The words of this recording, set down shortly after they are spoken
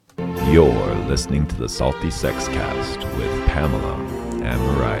You're listening to the Salty Sex Cast with Pamela and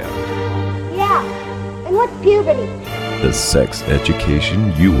Mariah. Yeah, and what's puberty? The sex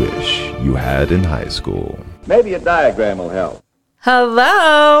education you wish you had in high school. Maybe a diagram will help.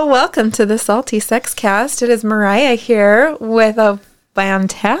 Hello, welcome to the Salty Sex Cast. It is Mariah here with a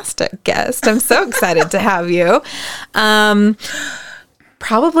fantastic guest. I'm so excited to have you.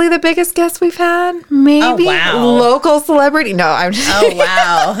 Probably the biggest guest we've had, maybe. Oh, wow. Local celebrity. No, I'm just Oh,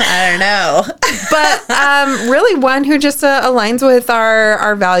 wow. I don't know. But really one who just aligns with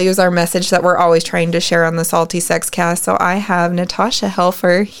our values, our message that we're always trying to share on the Salty Sex Cast. So I have Natasha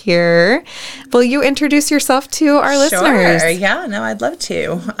Helfer here. Will you introduce yourself to our listeners? Sure. Yeah, no, I'd love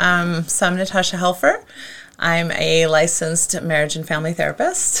to. So I'm Natasha Helfer. I'm a licensed marriage and family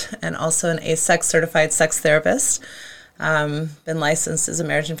therapist and also an AASECT certified sex therapist. Been licensed as a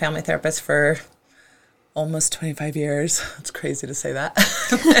marriage and family therapist for almost 25 years. It's crazy to say that.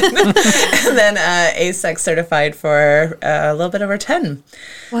 And then AASECT certified for a little bit over 10.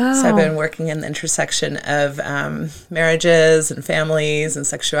 Wow. So I've been working in the intersection of marriages and families and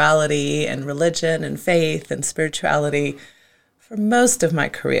sexuality and religion and faith and spirituality for most of my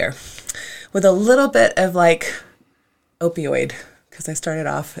career, with a little bit of like opioid, because I started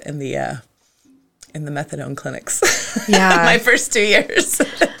off in the methadone clinics. Yeah. My first 2 years.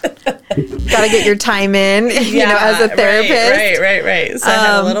 Got to get your time in, as a therapist. Right. So I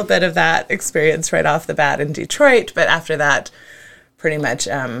had a little bit of that experience right off the bat in Detroit, but after that, pretty much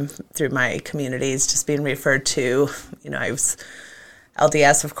through my communities, just being referred to, I was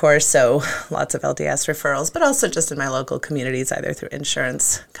LDS, of course, so lots of LDS referrals, but also just in my local communities, either through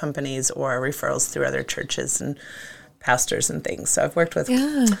insurance companies or referrals through other churches and pastors and things. So I've worked with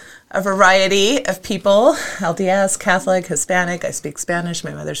a variety of people, LDS, Catholic, Hispanic. I speak Spanish.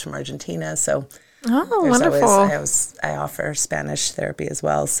 My mother's from Argentina. So Wonderful. I offer Spanish therapy as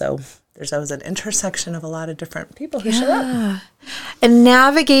well. So there's always an intersection of a lot of different people who show up. And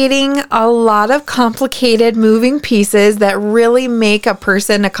navigating a lot of complicated moving pieces that really make a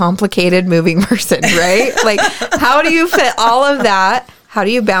person a complicated moving person, right? Like, how do you fit all of that? How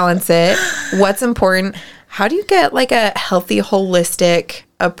do you balance it? What's important? How do you get like a healthy, holistic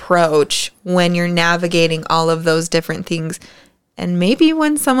approach when you're navigating all of those different things? And maybe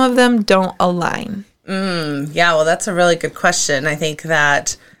when some of them don't align? Yeah, well, that's a really good question. I think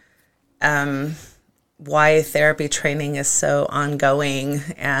that why therapy training is so ongoing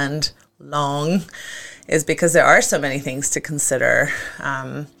and long is because there are so many things to consider.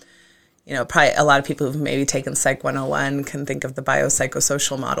 Probably a lot of people who've maybe taken Psych 101 can think of the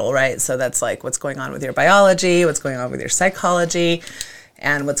biopsychosocial model, right? So that's like what's going on with your biology, what's going on with your psychology,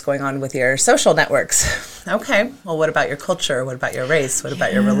 and what's going on with your social networks. Okay, well, what about your culture? What about your race? What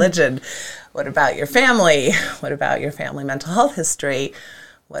about your religion? What about your family? What about your family mental health history?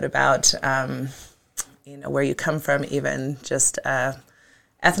 What about, where you come from, even just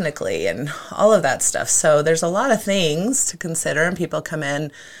ethnically and all of that stuff. So there's a lot of things to consider, and people come in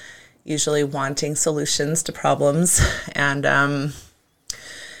usually wanting solutions to problems, and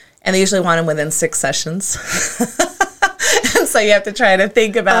they usually want them within 6 sessions. And so you have to try to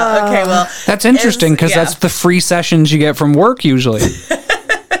think about, okay, well, that's interesting because that's the free sessions you get from work usually.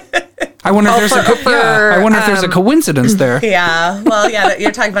 I wonder if there's a coincidence there. Yeah, well, yeah,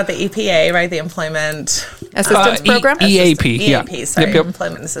 you're talking about the EPA, right? The Employment Assistance Program? EAP, sorry,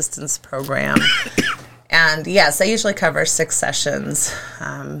 Employment Assistance Program. And yes, I usually cover 6 sessions.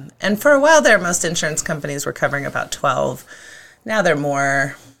 And for a while there, most insurance companies were covering about 12. Now there's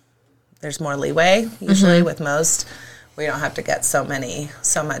more leeway, usually with most. We don't have to get so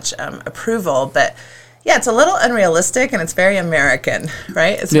much approval. But yeah, it's a little unrealistic, and it's very American,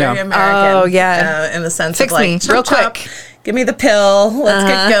 right? It's very American. Oh, yeah. In the sense Fix of like, me, real quick. Give me the pill. Let's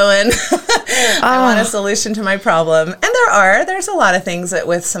get going. I want a solution to my problem. And there's a lot of things that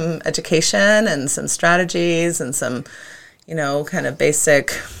with some education and some strategies and some, kind of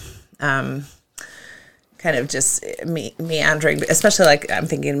basic, kind of just meandering, especially like I'm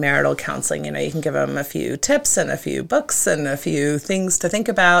thinking marital counseling, you can give them a few tips and a few books and a few things to think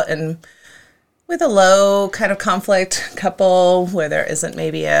about. And with a low kind of conflict couple where there isn't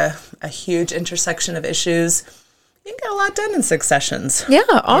maybe a huge intersection of issues, you can get a lot done in 6 sessions. Yeah.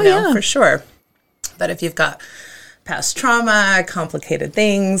 For sure. But if you've got past trauma, complicated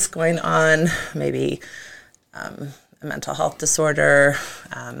things going on, maybe a mental health disorder,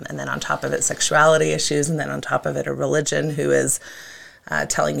 and then on top of it, sexuality issues, and then on top of it, a religion who is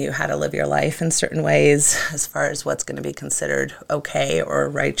telling you how to live your life in certain ways as far as what's going to be considered okay or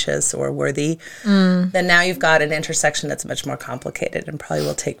righteous or worthy, then now you've got an intersection that's much more complicated and probably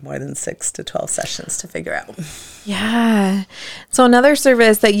will take more than 6 to 12 sessions to figure out. Yeah. So another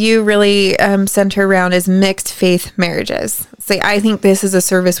service that you really center around is mixed faith marriages. So I think this is a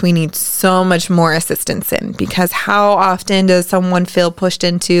service we need so much more assistance in, because how often does someone feel pushed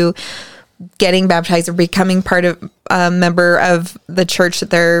into getting baptized or becoming part of a member of the church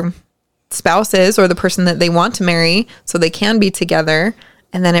that their spouse is, or the person that they want to marry, so they can be together.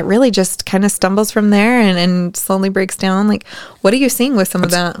 And then it really just kind of stumbles from there and slowly breaks down. Like, what are you seeing with some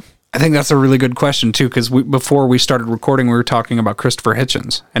of that? I think that's a really good question too, because before we started recording, we were talking about Christopher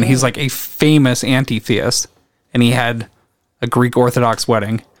Hitchens, and he's like a famous anti-theist, and he had a Greek Orthodox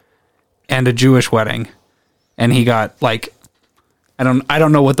wedding and a Jewish wedding, and he got like, I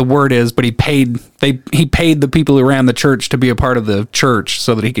don't know what the word is, but he paid the people who ran the church to be a part of the church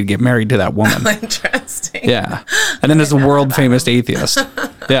so that he could get married to that woman. Interesting. Yeah. And then as a world famous atheist.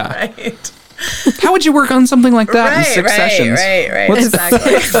 Yeah. Right. How would you work on something like that in 6 sessions? Right. What's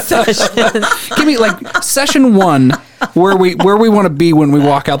Exactly. Give me like session 1 where we want to be when we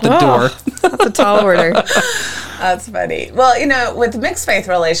walk out the door. That's a tall order. That's funny. Well, with mixed faith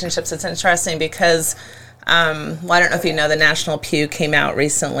relationships, it's interesting because I don't know if you know, the National Pew came out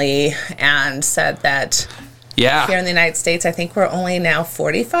recently and said that here in the United States, I think we're only now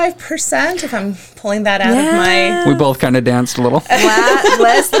 45%, if I'm pulling that out of my... We both kind of danced a little.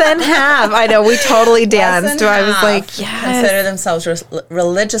 Less than half. I know, we totally danced. I was like, yes. Consider themselves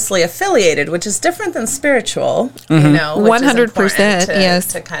religiously affiliated, which is different than spiritual, Mm-hmm. you know, which 100%, is important yes.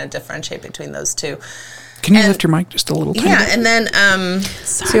 to kind of differentiate between those two. Can you lift your mic just a little tiny bit? And then...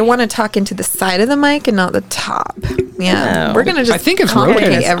 So you want to talk into the side of the mic and not the top. Yeah. No. We're going to just I think it's complicate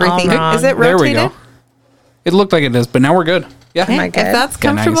rotated. everything. Is it rotated? There we go. It looked like it is, but now we're good. Yeah. Okay, I if good? that's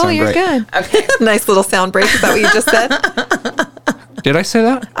Yeah, now you comfortable, sound you're great. good. Okay. Nice little sound break. Is that what you just said? Did I say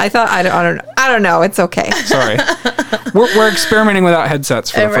that? I thought, I don't know. It's okay. Sorry. We're experimenting without headsets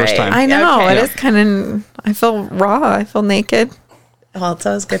for the first time. I know. Okay. It is kind of, I feel raw. I feel naked. Well, it's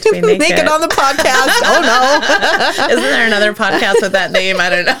always good to be naked. Naked on the podcast. Oh, no. Isn't there another podcast with that name? I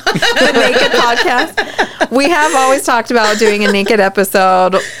don't know. The Naked Podcast. We have always talked about doing a naked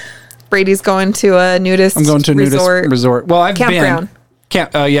episode. Brady's going to a nudist I'm going to a nudist resort. Well, I've Campground.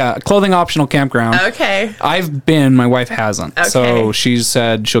 been. Clothing optional campground. Okay. I've been. My wife hasn't. Okay. So she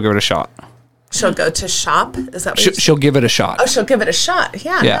said she'll give it a shot. She'll go to shop? Is that what you She'll give it a shot. Oh, she'll give it a shot.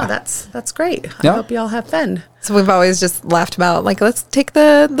 Yeah. No, that's great. I Yeah. hope you all have fun. So we've always just laughed about, like, let's take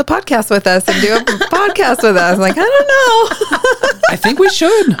the podcast with us and do a podcast with us. Like, I don't know. I think we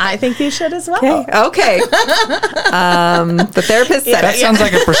should. I think you should as well. Okay. The therapist said That it. sounds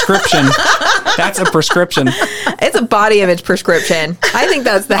like a prescription. That's a prescription. It's a body image prescription. I think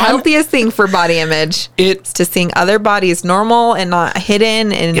that's the healthiest thing for body image. It's to seeing other bodies normal and not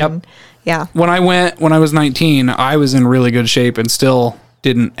hidden. And Yep. yeah. When I was 19, I was in really good shape and still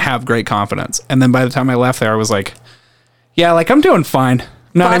didn't have great confidence. And then by the time I left there, I was like, yeah, like I'm doing fine.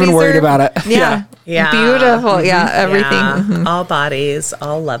 Not Bodies even worried are- about it. Yeah. Yeah. Beautiful. Yeah. Everything. Yeah. Mhm. All bodies,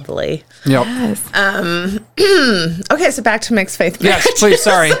 all lovely. Yep. Okay, so back to mixed faith marriage. Yes, please.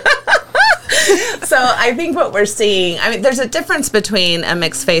 Sorry. So I think what we're seeing, I mean, there's a difference between a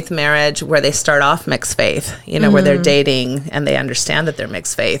mixed faith marriage where they start off mixed faith, you know, where they're dating and they understand that they're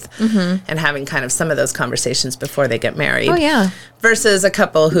mixed faith and having kind of some of those conversations before they get married. Oh, yeah. Versus a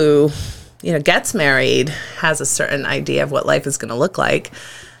couple who, you know, gets married, has a certain idea of what life is going to look like,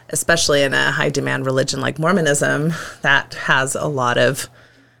 especially in a high demand religion like Mormonism that has a lot of,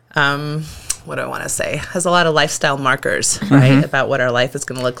 what do I want to say? Has a lot of lifestyle markers, right? About what our life is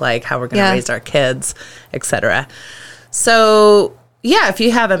going to look like, how we're going to raise our kids, etc. So, yeah, if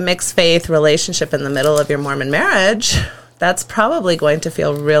you have a mixed faith relationship in the middle of your Mormon marriage, that's probably going to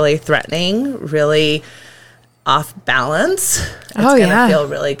feel really threatening, really off balance. It's going to feel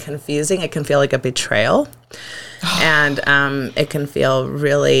really confusing. It can feel like a betrayal. And it can feel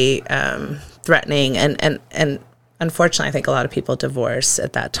really threatening and unfortunately, I think a lot of people divorce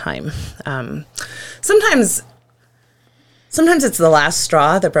at that time. Sometimes it's the last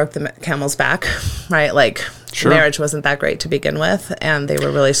straw that broke the camel's back, right? Like marriage wasn't that great to begin with, and they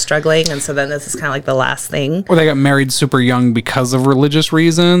were really struggling, and so then this is kind of like the last thing. Or they got married super young because of religious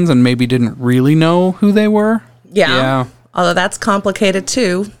reasons and maybe didn't really know who they were. Yeah. Although that's complicated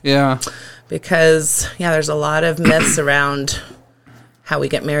too. Yeah. Because, there's a lot of myths around how we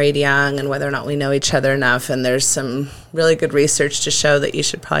get married young and whether or not we know each other enough. And there's some really good research to show that you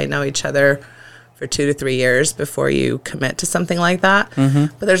should probably know each other for 2 to 3 years before you commit to something like that.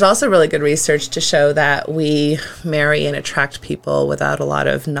 But there's also really good research to show that we marry and attract people without a lot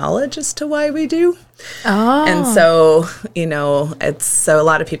of knowledge as to why we do. And so, a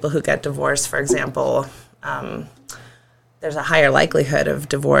lot of people who get divorced, for example, there's a higher likelihood of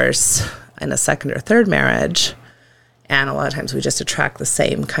divorce in a second or third marriage. And a lot of times we just attract the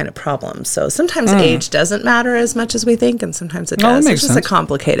same kind of problems. So sometimes age doesn't matter as much as we think, and sometimes it does. It's just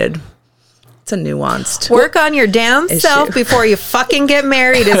it's a nuanced Work on your damn self before you fucking get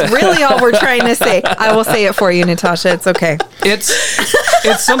married is really all we're trying to say. I will say it for you, Natasha. It's okay. It's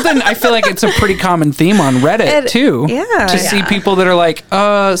something, I feel like it's a pretty common theme on Reddit too. Yeah. To see people that are like,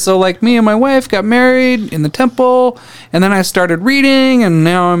 so like me and my wife got married in the temple, and then I started reading, and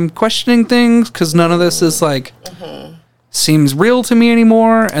now I'm questioning things because none of this is like, seems real to me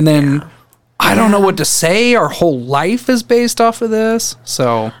anymore. And then I don't know what to say. Our whole life is based off of this.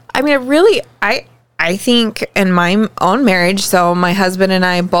 So, I mean, I think in my own marriage, so my husband and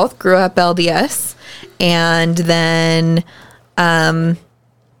I both grew up LDS, and then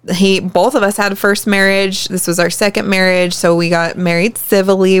both of us had a first marriage. This was our second marriage, so we got married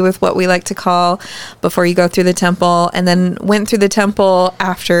civilly with what we like to call before you go through the temple, and then went through the temple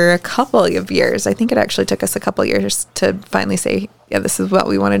after a couple of years. I think it actually took us a couple of years to finally say, yeah, this is what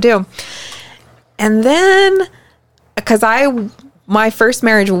we want to do. And then, because my first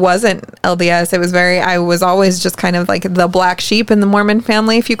marriage wasn't LDS. I was always just kind of like the black sheep in the Mormon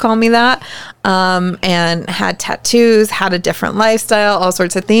family, if you call me that, and had tattoos, had a different lifestyle, all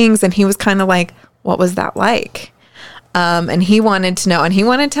sorts of things. And he was kind of like, what was that like? And he wanted to know, and he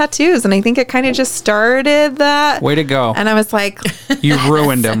wanted tattoos. And I think it kind of just started that. Way to go. And I was like, you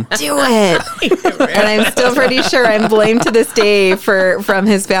ruined him. Do it. And I'm still pretty sure I'm blamed to this day from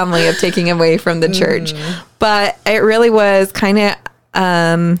his family of taking him away from the church. But it really was kind of,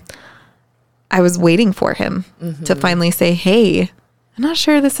 I was waiting for him to finally say, hey, I'm not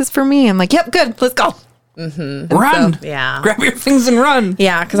sure this is for me. I'm like, yep, good. Let's go. Run. Grab your things and run.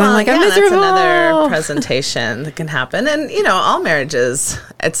 Yeah. Cause I'm like, I'm miserable. That's another presentation that can happen. And, all marriages,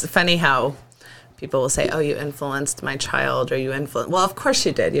 it's funny how people will say, oh, you influenced my child, or you influenced. Well, of course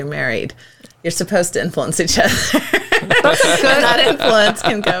you did. You're married. You're supposed to influence each other. That influence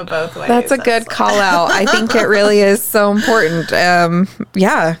can go both ways. That's a good call out. I think it really is so important.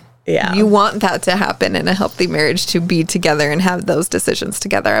 Yeah. You want that to happen in a healthy marriage, to be together and have those decisions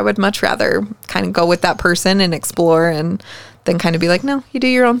together. I would much rather kind of go with that person and explore, and then kind of be like, no, you do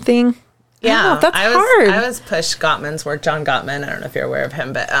your own thing. Yeah. That's hard. I was pushed Gottman's work, John Gottman. I don't know if you're aware of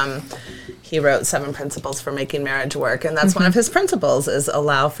him, but he wrote 7 Principles for Making Marriage Work. And that's one of his principles, is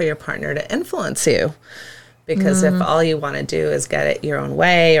allow for your partner to influence you. Because if all you want to do is get it your own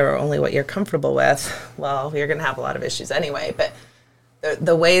way, or only what you're comfortable with, well, you're going to have a lot of issues anyway. But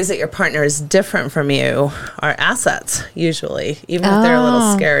the ways that your partner is different from you are assets, usually, even if they're a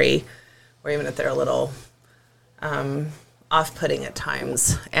little scary, or even if they're a little off-putting at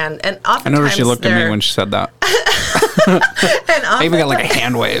times. And oftentimes I noticed she looked at me when she said that. And I even got like a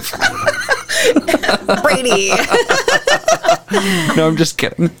hand wave. Brady. No, I'm just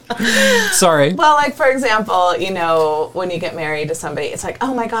kidding. Sorry. Well, like, for example, when you get married to somebody, it's like,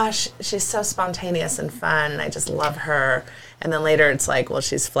 oh my gosh, she's so spontaneous and fun. I just love her. And then later it's like, well,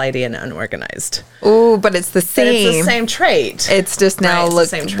 she's flighty and unorganized. Ooh, but it's the same. But it's the same trait. It's just now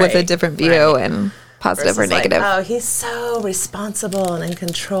looked with a different view, and positive or negative. Like, oh, he's so responsible and in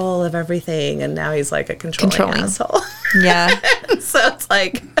control of everything, and now he's like a controlling asshole. Yeah. So it's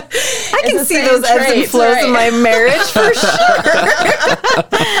like, I can see those ebbs and flows in my marriage for sure.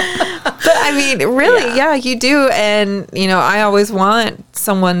 But I mean, really, yeah, you do. And, I always want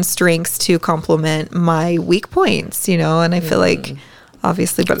someone's strengths to complement my weak points, and I feel like,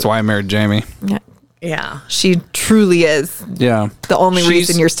 obviously. But that's why I married Jamie. Yeah. She truly is. Yeah. The only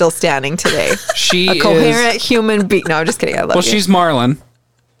reason you're still standing today. She a coherent human being. No, I'm just kidding. I love you. She's Marlin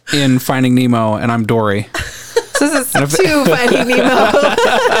in Finding Nemo, and I'm Dory. So this is two Finding Nemo.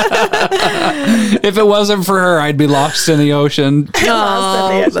 If it wasn't for her, I'd be lost in the ocean.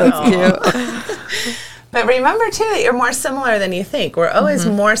 Oh, that's cute. But remember, too, that you're more similar than you think. We're always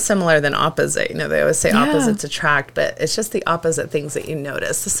more similar than opposite. They always say opposites attract, but it's just the opposite things that you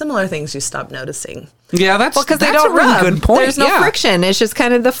notice. The similar things you stop noticing. Yeah, that's because they don't a really rub. Good point. There's no friction. It's just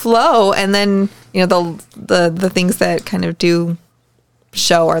kind of the flow, and then the things that kind of do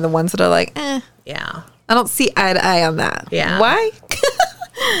show are the ones that are like, Yeah. I don't see eye to eye on that. Yeah. Why?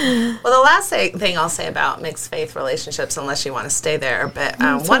 Well, the last thing I'll say about mixed faith relationships, unless you want to stay there, but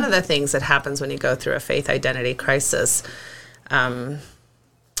one of the things that happens when you go through a faith identity crisis,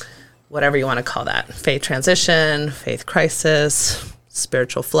 whatever you want to call that, faith transition, faith crisis,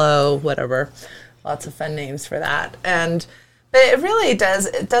 spiritual flow, whatever, Lots of fun names for that. But it really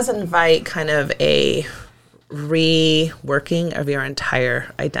does invite kind of a reworking of your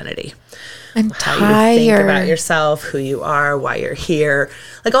entire identity. How you think about yourself, who you are, why you're here.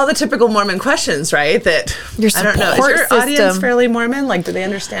 Like all the typical Mormon questions, right? That I don't know. Is your audience fairly Mormon? Like, do they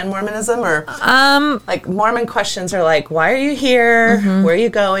understand Mormonism? Or like Mormon questions are like, why are you here? Where are you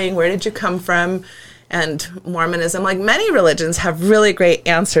going? Where did you come from? And Mormonism, like many religions, have really great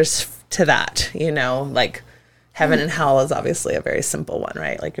answers to that. You know, like heaven and hell is obviously a very simple one,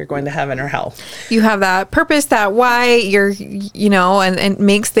 right? Like you're going to heaven or hell. You have that purpose, that why you're, you know, and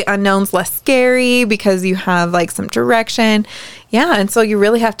makes the unknowns less scary because you have like some direction. Yeah. And so you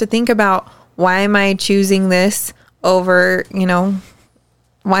really have to think about, why am I choosing this over, you know,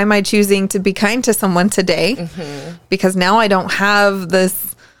 why am I choosing to be kind to someone today? Because now I don't have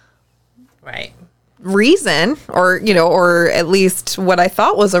this reason, or, you know, or at least what I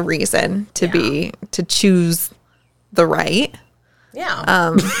thought was a reason to choose the right. Yeah.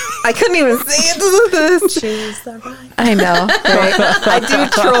 I couldn't even say it. Choose the right. I know, right? I do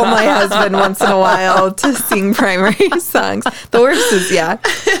troll my husband once in a while to sing primary songs. The worst is,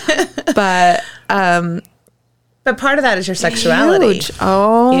 But part of that is your sexuality. Huge.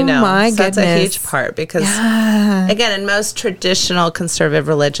 Oh, you know, my goodness. That's a huge part because, again, in most traditional conservative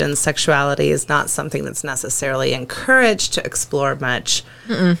religions, sexuality is not something that's necessarily encouraged to explore much.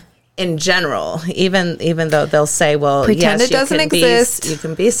 In general, even though they'll say, well, pretend it doesn't exist. You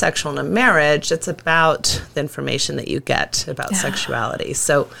can be sexual in a marriage. It's about the information that you get about sexuality.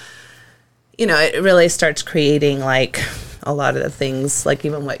 So, you know, it really starts creating like a lot of the things, like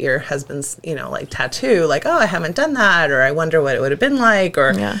even what your husband's, you know, like tattoo, like, oh, I haven't done that, or I wonder what it would have been like,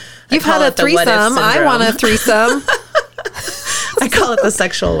 or you've had a threesome. I want a threesome. I call it the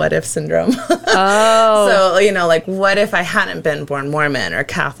sexual what if syndrome. So, you know, like, what if I hadn't been born Mormon or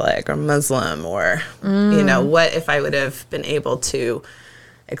Catholic or Muslim, or, you know, what if I would have been able to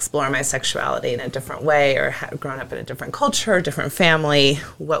explore my sexuality in a different way, or had grown up in a different culture, different family?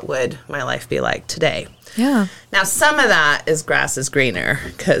 What would my life be like today? Yeah. Now, some of that is grass is greener,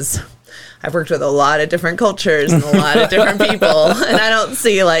 because I've worked with a lot of different cultures and a lot of different people, and I don't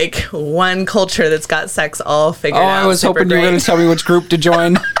see like one culture that's got sex all figured out. I was hoping you were going to tell me which group to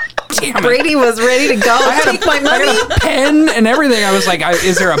join. Brady was ready to go. I had a pen and everything. I was like,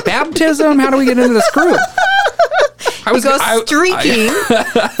 is there a baptism? How do we get into this group? I was streaking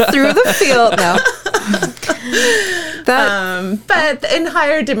through the field. No. But in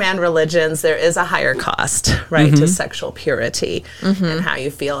higher demand religions, there is a higher cost, right, to sexual purity and how you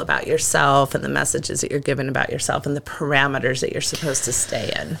feel about yourself and the messages that you're given about yourself and the parameters that you're supposed to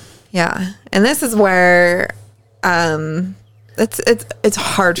stay in. Yeah. And this is where it's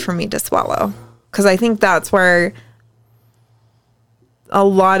hard for me to swallow, because I think that's where a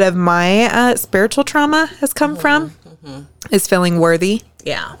lot of my spiritual trauma has come from, is feeling worthy.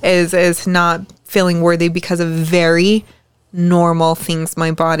 Yeah. Is not feeling worthy because of very normal things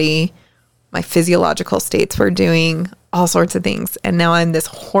my body, my physiological states were doing, all sorts of things. And now I'm this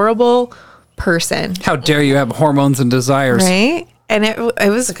horrible person. How dare you have hormones and desires? Right? And it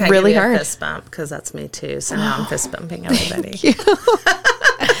was so really hard. Fist bump, because that's me too. So now I'm fist bumping everybody.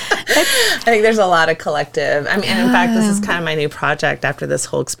 I think there's a lot of collective. I mean, and in fact, this is kind of my new project after this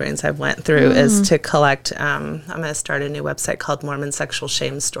whole experience I've went through is to collect. I'm going to start a new website called Mormon Sexual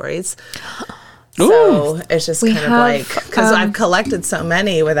Shame Stories. So it's just kind of like, because I've collected so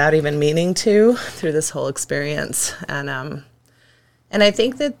many without even meaning to through this whole experience. And I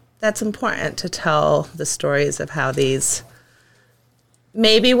think that that's important to tell the stories of how these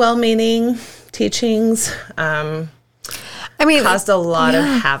maybe well-meaning teachings caused a lot of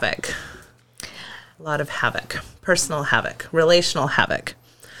havoc. A lot of havoc. Personal havoc. Relational havoc.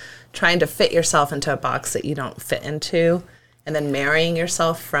 Trying to fit yourself into a box that you don't fit into, and then marrying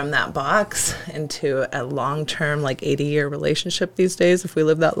yourself from that box into a long-term, like 80-year relationship these days, if we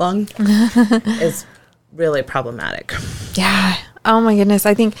live that long, is really problematic. Yeah. Oh my goodness.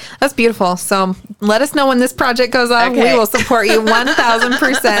 I think that's beautiful. So let us know when this project goes off. Okay. We will support you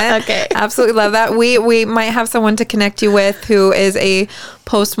 1000%. Okay. Absolutely love that. We might have someone to connect you with who is a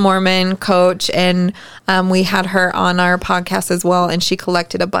post-Mormon coach, and we had her on our podcast as well, and she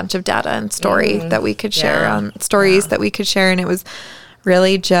collected a bunch of data and story that we could share that we could share. And it was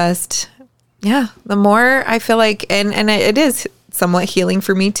really just, the more I feel like, and it is somewhat healing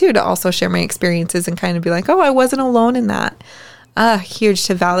for me too, to also share my experiences and kind of be like, oh, I wasn't alone in that. Huge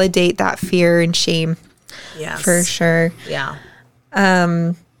to validate that fear and shame. Yes. For sure. Yeah.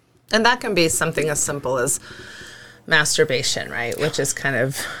 And that can be something as simple as masturbation, right? Which is kind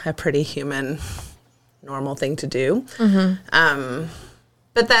of a pretty human, normal thing to do.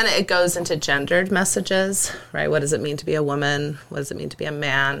 But then it goes into gendered messages, right? What does it mean to be a woman? What does it mean to be a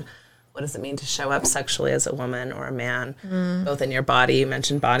man? What does it mean to show up sexually as a woman or a man? Both in your body, you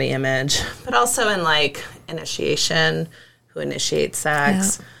mentioned body image, but also in like initiation, who initiates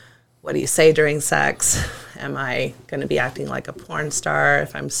sex? Yeah. What do you say during sex? Am I going to be acting like a porn star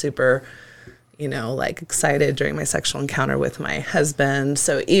if I'm super, like excited during my sexual encounter with my husband?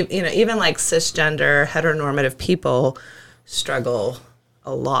 So, even like cisgender, heteronormative people struggle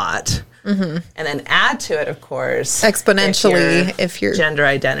a lot. Mm-hmm. And then add to it, of course, exponentially if your gender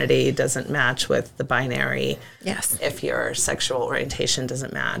identity doesn't match with the binary. Yes. If your sexual orientation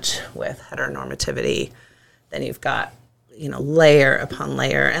doesn't match with heteronormativity, then you've got, layer upon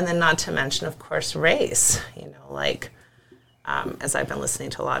layer. And then not to mention, of course, race, as I've been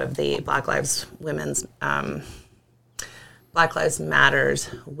listening to a lot of the Black Lives Matters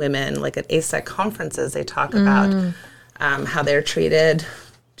women, like at ASEC conferences, they talk about how they're treated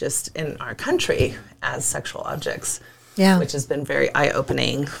just in our country as sexual objects, which has been very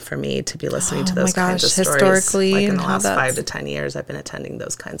eye-opening for me to be listening to those kinds of stories. Historically, like in the last 5 to 10 years, I've been attending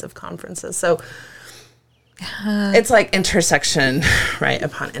those kinds of conferences. So it's like intersection, right,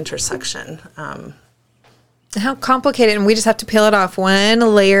 upon intersection. How complicated, and we just have to peel it off one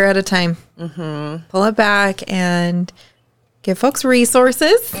layer at a time. Mm-hmm. Pull it back and give folks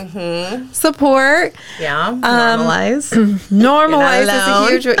resources, support. Yeah, normalize. Normalize is a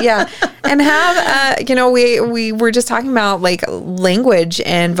huge, and have, we were just talking about like language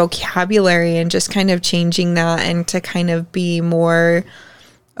and vocabulary and just kind of changing that and to kind of be more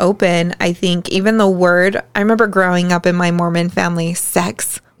open. I think even the word, I remember growing up in my Mormon family,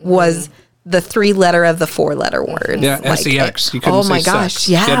 sex was the 3-letter of the 4-letter word. Yeah, like, sex. You couldn't say sex.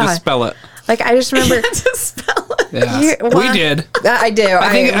 You had to spell it. Like, I just remember to spell it. Yeah, we did. I do.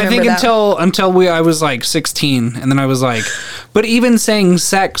 I think until I was like 16, and then I was like, but even saying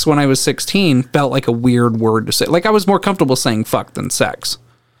sex when I was 16 felt like a weird word to say. Like I was more comfortable saying fuck than sex.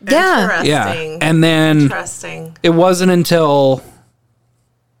 Yeah, yeah. And then it wasn't until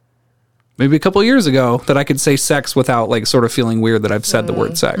maybe a couple of years ago that I could say sex without like sort of feeling weird that I've said the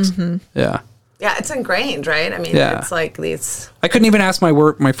word sex. Mm-hmm. Yeah. Yeah, it's ingrained, right? I mean, it's like these... I couldn't even ask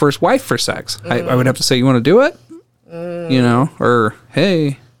my first wife for sex. I would have to say, you want to do it? Or, hey.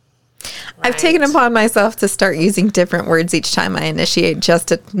 Right. I've taken upon myself to start using different words each time I initiate just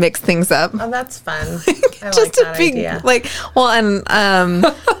to mix things up. Oh, that's fun. I just like to that be idea. like, well, and and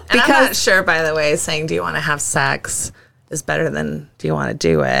I'm not sure, by the way, saying, do you want to have sex is better than do you want to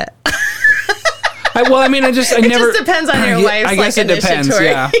do it? I never. It just depends on your wife's. I guess it depends.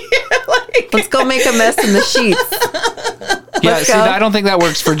 Yeah. Let's go make a mess in the sheets. I don't think that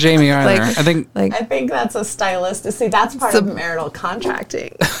works for Jamie either. I think that's a stylist. See, that's part of marital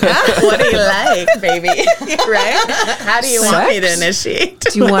contracting. What do you like, baby? Right? How do you want me to initiate?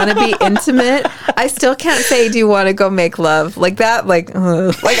 Do you want to be intimate? I still can't say, do you want to go make love? Like that, like I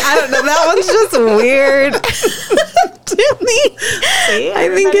don't know. That one's just weird to me. See, I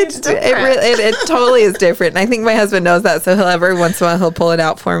think it totally is different. And I think my husband knows that, so every once in a while he'll pull it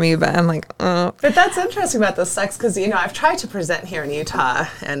out for me. But I'm like, oh. But that's interesting about the sex because I've tried to present here in Utah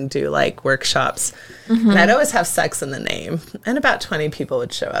and do like workshops, and I'd always have sex in the name, and about 20 people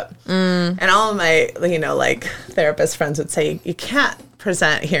would show up, and all of my like therapist friends would say, you can't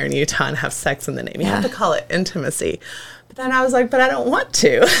present here in Utah and have sex in the name. You have to call it intimacy. But then I was like, but I don't want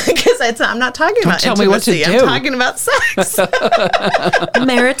to because I'm not talking about tell intimacy. Me what to do. I'm talking about sex.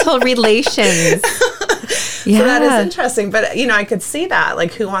 Marital relations. Yeah. So that is interesting. But, I could see that.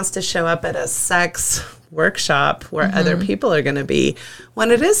 Like, who wants to show up at a sex workshop where other people are going to be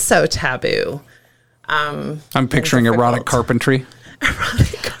when it is so taboo? I'm picturing erotic carpentry.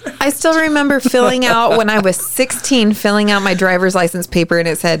 I still remember filling out, when I was 16, filling out my driver's license paper, and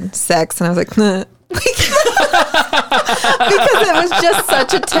it said sex. And I was like, nah. Because it was just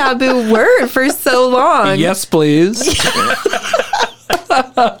such a taboo word for so long. Yes, please.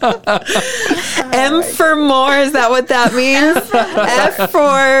 M for more, is that what that means? F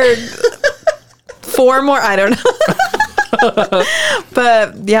for 4 more, I don't know.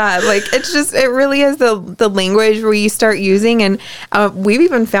 But yeah, like it really is the language we start using. And we've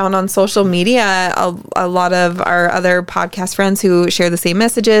even found on social media a lot of our other podcast friends who share the same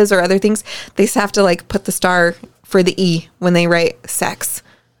messages or other things, they just have to like put the star for the E when they write sex.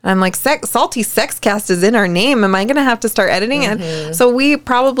 And I'm like, Salty Sexcast is in our name. Am I going to have to start editing it? So we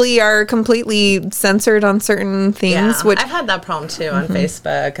probably are completely censored on certain things. Yeah, I've had that problem too on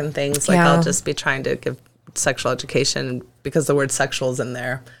Facebook and things. Like I'll just be trying to give sexual education because the word sexual is in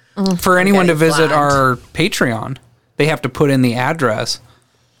there. For anyone to visit our Patreon, they have to put in the address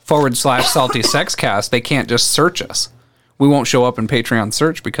 / Salty Sexcast. They can't just search us. we won't show up in Patreon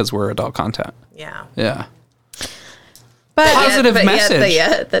search because we're adult content. Yeah. Yeah. But Positive message.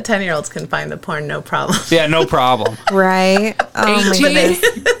 Yet the 10-year-olds can find the porn, no problem. Yeah, no problem. right. Oh my goodness.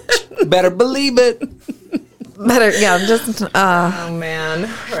 Better believe it. Better, yeah, just Oh man,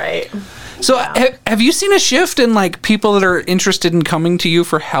 right. So have you seen a shift in like people that are interested in coming to you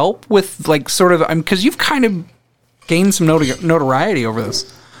for help with like sort of, because you've kind of gained some notoriety over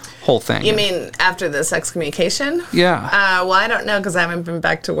this whole thing. You mean after this excommunication? Yeah. Well, I don't know because I haven't been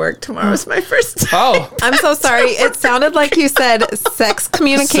back to work. Tomorrow's my first time. Oh. I'm so sorry. It sounded like you said sex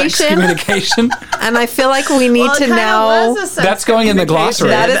communication. Sex communication. And I feel like we need Well, to it kinda know. was a sex That's going in the glossary.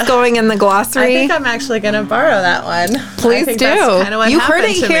 That is going in the I glossary. think I'm actually going to borrow that one. Please I think do. That's kind of what You heard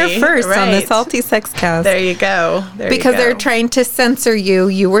happened it to here me. first on the Right. Salty Sex Cast. There you go. Because they're trying to censor you.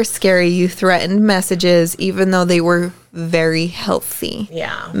 You were scary. You threatened messages, even though they were very healthy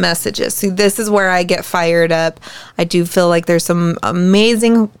messages. So this is where I get fired up. I do feel like there's some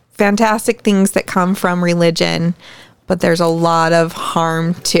amazing, fantastic things that come from religion, but there's a lot of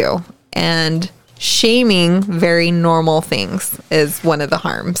harm too. And shaming very normal things is one of the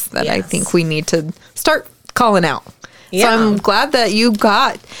harms that I think we need to start calling out. Yeah. So I'm glad that you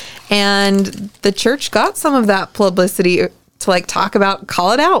got, and the church got some of that publicity to like talk about,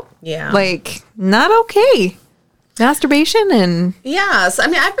 call it out. Yeah. Like, not okay. Masturbation and Yes. I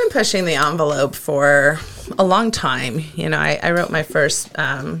mean, I've been pushing the envelope for a long time. You know, I wrote my first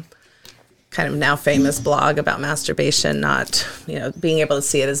kind of now famous blog about masturbation, not, being able to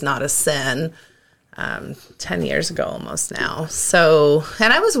see it as not a sin 10 years ago almost now. So,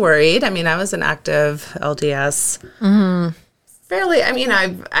 and I was worried. I mean, I was an active LDS. Fairly, I mean,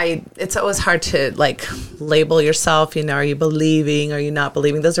 it's always hard to like label yourself, are you believing, are you not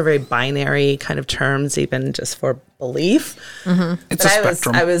believing? Those are very binary kind of terms, even just for belief. It's a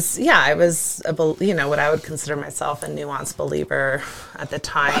spectrum. I was what I would consider myself a nuanced believer at the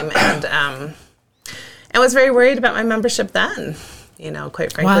time. And I was very worried about my membership then.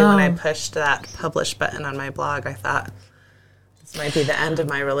 Quite frankly, when I pushed that publish button on my blog, I thought, this might be the end of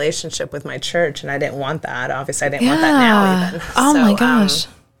my relationship with my church, and I didn't want that. Obviously, I didn't want that now even. Oh my gosh.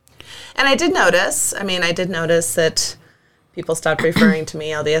 And I did notice that people stopped referring to me.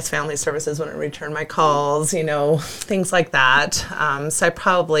 LDS Family Services wouldn't return my calls, things like that. So I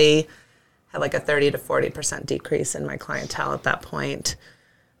probably had like a 30 to 40% decrease in my clientele at that point.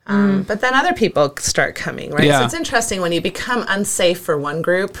 But then other people start coming, right? Yeah. So it's interesting when you become unsafe for one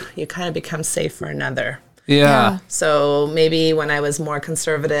group, you kind of become safe for another. Yeah. So maybe when I was more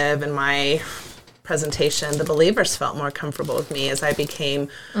conservative in my presentation, the believers felt more comfortable with me as I became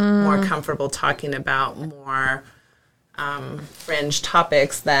more comfortable talking about more fringe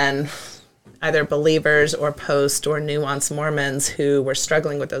topics than either believers or post or nuanced Mormons who were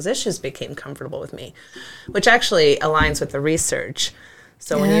struggling with those issues became comfortable with me, which actually aligns with the research.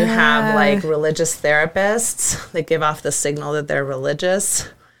 So when you have like religious therapists that give off the signal that they're religious,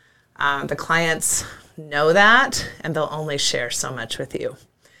 the clients know that, and they'll only share so much with you.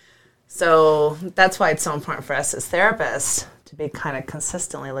 So that's why it's so important for us as therapists to be kind of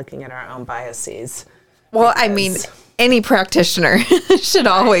consistently looking at our own biases. Well, I mean, any practitioner should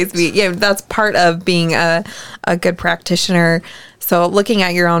always be, that's part of being a good practitioner. So looking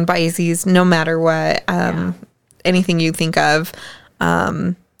at your own biases, no matter what, anything you think of.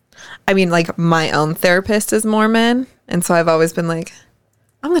 I mean, like my own therapist is Mormon. And so I've always been like,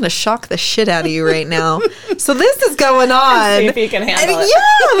 I'm going to shock the shit out of you right now. So this is going on. See if you can handle it.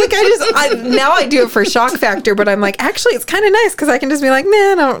 Yeah, like now I do it for shock factor, but I'm like, actually, it's kind of nice because I can just be like,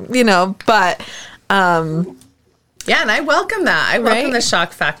 man, I don't, but yeah, and I welcome that. I welcome the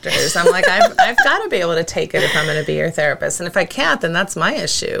shock factors. I'm like, I've got to be able to take it if I'm going to be your therapist, and if I can't, then that's my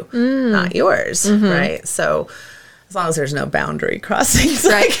issue, not yours, right? So. As long as there's no boundary crossings.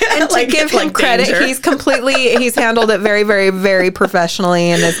 Right. And to give him credit, danger. he's handled it very, very, very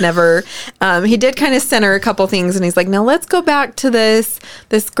professionally and has never, he did kind of center a couple things and he's like, now let's go back to this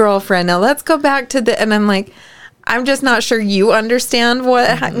girlfriend. Now let's go back to the, and I'm like, I'm just not sure you understand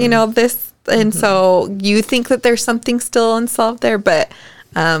what, this. And so you think that there's something still unsolved there, but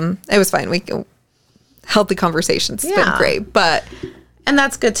it was fine. Healthy conversations. It's been great, but. And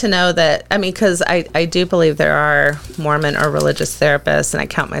that's good to know that, because I do believe there are Mormon or religious therapists, and I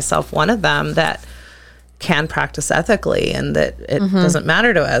count myself one of them, that can practice ethically, and that it doesn't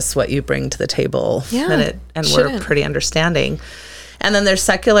matter to us what you bring to the table, and we're pretty understanding. And then there's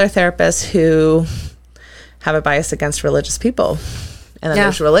secular therapists who have a bias against religious people. And then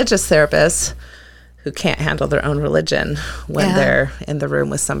there's religious therapists who can't handle their own religion when they're in the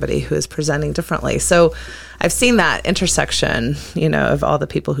room with somebody who is presenting differently. So I've seen that intersection, of all the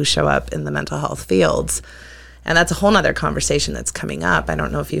people who show up in the mental health fields. And that's a whole nother conversation that's coming up. I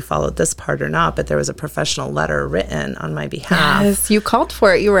don't know if you followed this part or not, but there was a professional letter written on my behalf. Yes, you called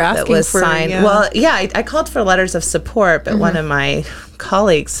for it. You were asking that was for signed. Yeah. Well, yeah, I called for letters of support, but one of my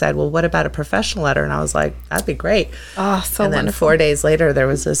colleagues said, well, what about a professional letter? And I was like, that'd be great. Oh, so and then wonderful. 4 days later, there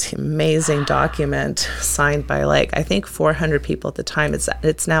was this amazing document signed by I think 400 people at the time.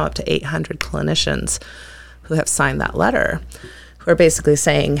 It's now up to 800 clinicians who have signed that letter, who are basically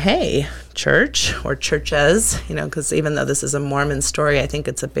saying, hey, church or churches, because even though this is a Mormon story, I think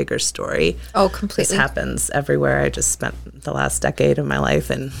it's a bigger story. Oh, This completely. happens everywhere. I just spent the last decade of my life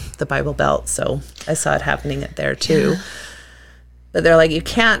in the Bible Belt, so I saw it happening there too. But they're like, you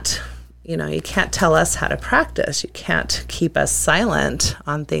can't tell us how to practice. You can't keep us silent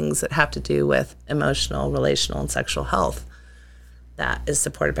on things that have to do with emotional, relational, and sexual health. That is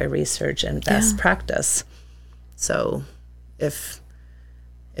supported by research and best practice. So if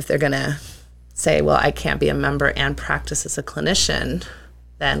they're going to say, well, I can't be a member and practice as a clinician,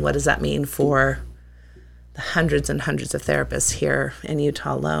 then what does that mean for the hundreds and hundreds of therapists here in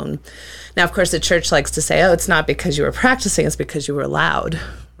Utah alone? Now, of course, the church likes to say, oh, it's not because you were practicing, it's because you were loud,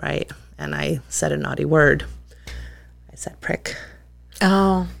 right? And I said a naughty word. I said prick.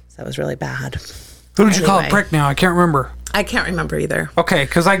 Oh, So that was really bad. Who did you call a Anyway. prick now? I can't remember. I can't remember either. Okay,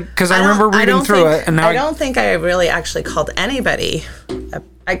 because I remember reading through it, and now I don't think I really actually called anybody.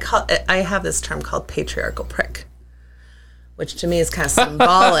 I have this term called patriarchal prick, which to me is kind of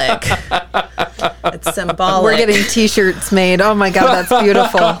symbolic. It's symbolic. we're getting T-shirts made. Oh my God, that's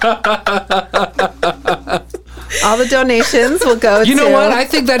beautiful. All the donations will go. You know to, what? I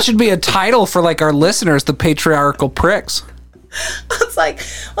think that should be a title for our listeners, the patriarchal pricks. It's like,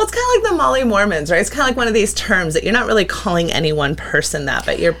 well, it's kind of like the Molly Mormons, right? It's kind of like one of these terms that you're not really calling any one person that,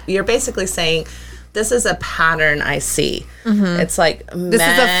 but you're basically saying, this is a pattern I see. It's like This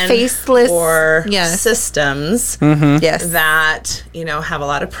men is a faceless or yes. systems Yes. that have a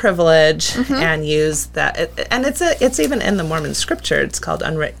lot of privilege and use that. And it's even in the Mormon scripture. It's called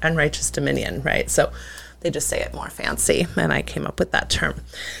unrighteous dominion, right? So they just say it more fancy, and I came up with that term.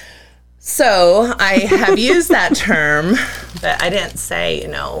 So I have used that term, but I didn't say,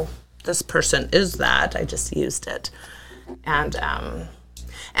 this person is that. I just used it. And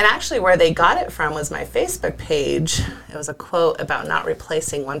actually where they got it from was my Facebook page. It was a quote about not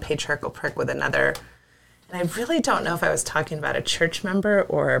replacing one patriarchal prick with another. And I really don't know if I was talking about a church member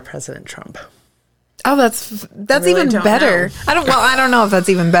or President Trump. Oh, that's really even don't better. know. I don't know if that's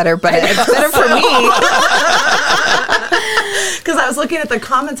even better, but it's better for me. Because I was looking at the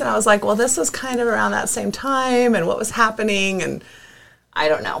comments and I was like, well, this was kind of around that same time and what was happening, and I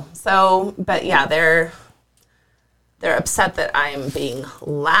don't know. So, but yeah, they're upset that I'm being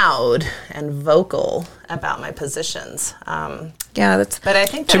loud and vocal about my positions. Yeah, that's. But I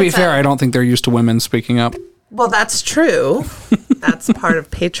think To be fair, I don't think they're used to women speaking up. well, that's true. That's part of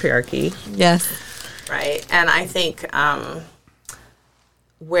patriarchy. Yes. Right. And I think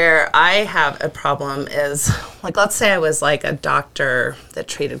where I have a problem is, let's say I was a doctor that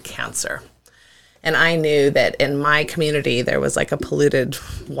treated cancer. And I knew that in my community, there was a polluted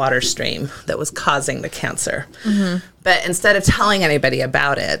water stream that was causing the cancer. But instead of telling anybody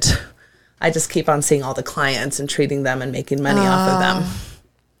about it, I just keep on seeing all the clients and treating them and making money off of them.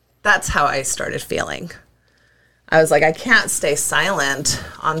 That's how I started feeling. I was like, I can't stay silent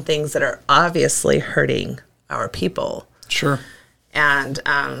on things that are obviously hurting our people. Sure. And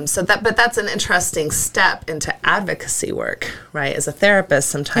but that's an interesting step into advocacy work, right? As a therapist,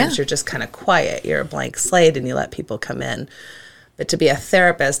 sometimes you're just kind of quiet. You're a blank slate and you let people come in. But to be a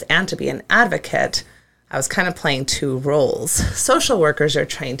therapist and to be an advocate, I was kind of playing two roles. Social workers are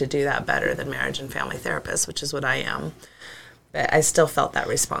trained to do that better than marriage and family therapists, which is what I am. But I still felt that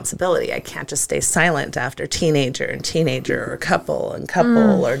responsibility. I can't just stay silent after teenager or couple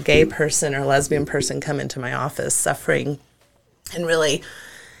or gay person or lesbian person come into my office suffering in really,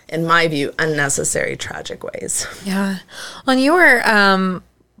 in my view, unnecessary, tragic ways. Yeah. Well, and you were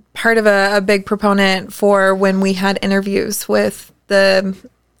part of a big proponent for when we had interviews with the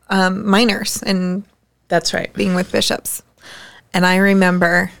minors and That's right. being with bishops. And I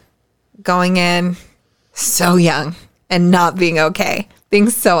remember going in so young and not being okay, being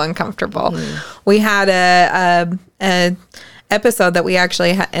so uncomfortable. We had a episode that we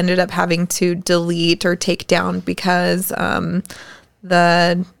actually ended up having to delete or take down because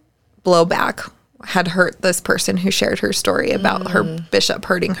the blowback had hurt this person who shared her story about her bishop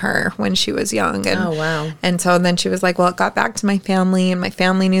hurting her when she was young. And, Oh, wow. And so then she was like, well, it got back to my family, and my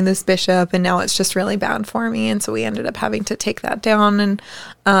family knew this bishop, and now it's just really bad for me. And so we ended up having to take that down. And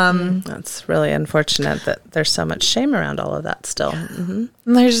That's really unfortunate that there's so much shame around all of that still.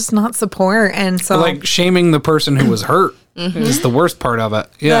 there's just not support. And so Like shaming the person who was hurt is the worst part of it.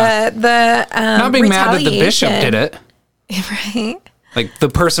 Yeah. the Not being mad that the bishop did it. Right. Like the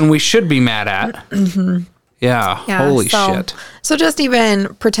person we should be mad at. Yeah. Holy shit. So just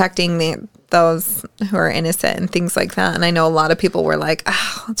even protecting those who are innocent and things like that. And I know a lot of people were like,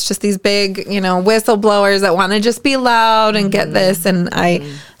 oh, it's just these big, whistleblowers that want to just be loud and get this. And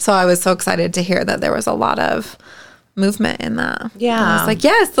so I was so excited to hear that there was a lot of movement in that. Yeah. And I was like,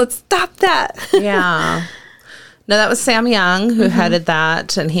 yes, let's stop that. Yeah. No, that was Sam Young who headed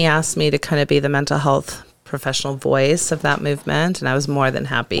that. And he asked me to kind of be the mental health professional voice of that movement, and I was more than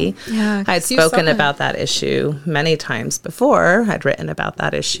happy. Yeah, I had spoken about that issue many times before. I'd written about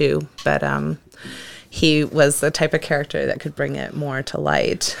that issue, but he was the type of character that could bring it more to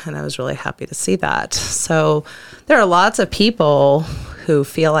light, and I was really happy to see that. So there are lots of people who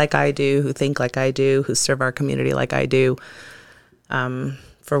feel like I do, who think like I do, who serve our community like I do.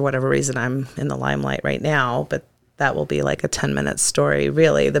 For whatever reason, I'm in the limelight right now, but that will be like a 10-minute story.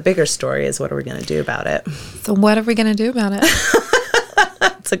 Really, the bigger story is what are we going to do about it? So what are we going to do about it?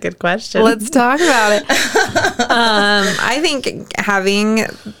 That's a good question. Let's talk about it. I think having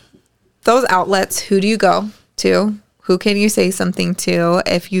those outlets, who do you go to? Who can you say something to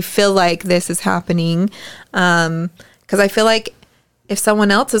if you feel like this is happening? Because I feel like if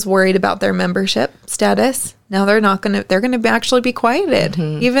someone else is worried about their membership status, now they're going to actually be quieted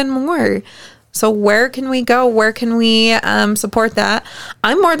even more. So where can we go? Where can we support that?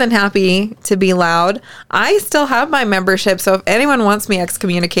 I'm more than happy to be loud. I still have my membership, so if anyone wants me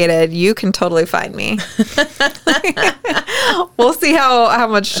excommunicated, you can totally find me. We'll see how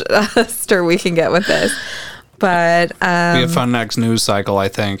much stir we can get with this. But Be a fun next news cycle, I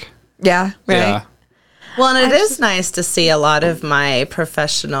think. yeah, right. Yeah. Well, and it is nice to see a lot of my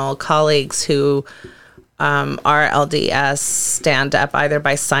professional colleagues who are LDS stand up either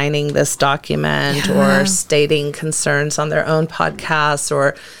by signing this document or stating concerns on their own podcasts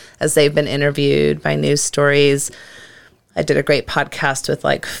or as they've been interviewed by news stories. I did a great podcast with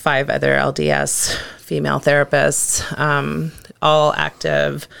like 5 other LDS female therapists, all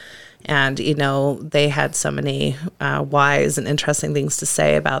active. And, they had so many wise and interesting things to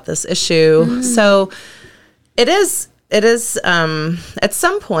say about this issue. So it is at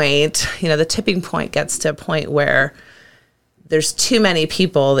some point, the tipping point gets to a point where there's too many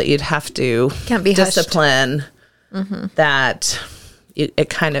people that you'd have to Can't be discipline that it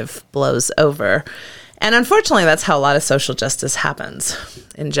kind of blows over. And unfortunately, that's how a lot of social justice happens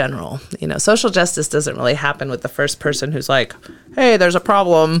in general. Social justice doesn't really happen with the first person who's like, hey, there's a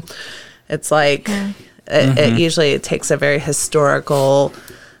problem. It's like it usually takes a very historical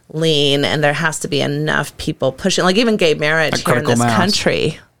lean, and there has to be enough people pushing, like even gay marriage here in this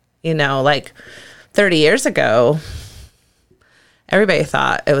country, like 30 years ago, everybody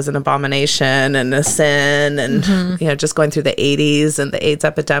thought it was an abomination and a sin, and just going through the 80s and the AIDS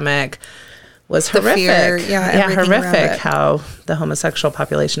epidemic was horrific. Fear, horrific how the homosexual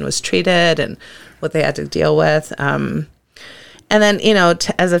population was treated and what they had to deal with. And then,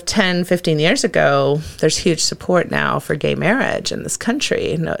 as of 10, 15 years ago, there's huge support now for gay marriage in this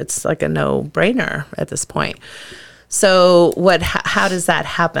country. It's like a no-brainer at this point. So how does that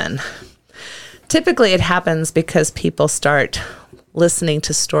happen? Typically, it happens because people start listening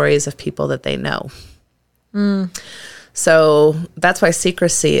to stories of people that they know. So that's why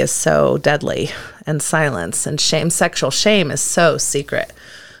secrecy is so deadly, and silence and shame. Sexual shame is so secret.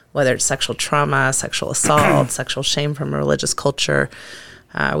 Whether it's sexual trauma, sexual assault, sexual shame from a religious culture.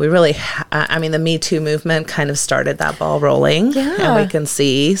 We really, the Me Too movement kind of started that ball rolling. Yeah. And we can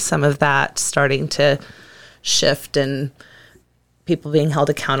see some of that starting to shift and people being held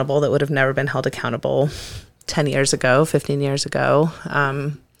accountable that would have never been held accountable 10 years ago, 15 years ago.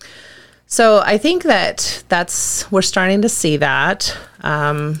 So I think we're starting to see that.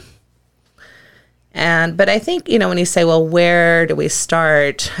 But I think, when you say, well, where do we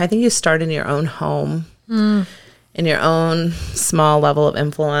start? I think you start in your own home, in your own small level of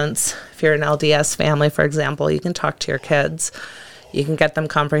influence. If you're an LDS family, for example, you can talk to your kids. You can get them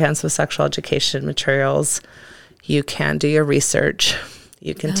comprehensive sexual education materials. You can do your research.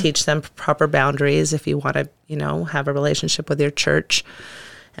 You can teach them proper boundaries if you want to, have a relationship with your church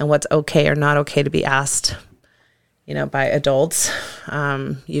and what's okay or not okay to be asked by adults.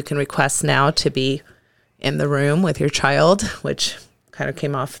 You can request now to be in the room with your child, which kind of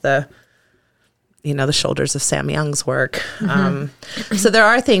came off the the shoulders of Sam Young's work. So there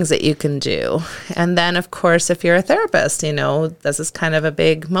are things that you can do. And then, of course, if you're a therapist, this is kind of a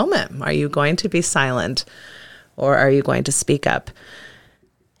big moment. Are you going to be silent or are you going to speak up?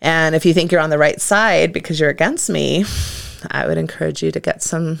 And if you think you're on the right side because you're against me, I would encourage you to get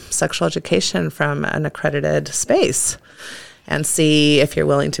some sexual education from an accredited space and see if you're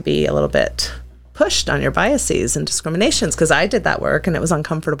willing to be a little bit pushed on your biases and discriminations, because I did that work and it was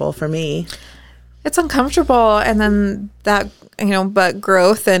uncomfortable for me. It's uncomfortable, and then that, but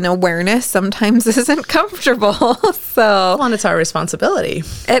growth and awareness sometimes isn't comfortable. So, Well, and it's our responsibility.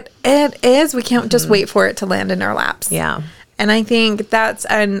 it is. We can't just wait for it to land in our laps. Yeah. And I think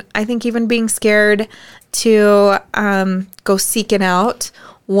I think even being scared to go seek it out.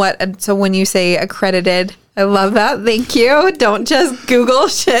 So when you say accredited, I love that. Thank you. Don't just Google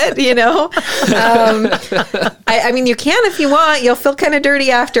shit, I mean, you can if you want. You'll feel kind of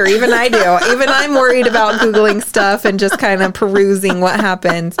dirty after. Even I do. Even I'm worried about Googling stuff and just kind of perusing what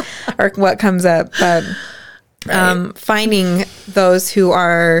happens or what comes up. But finding those who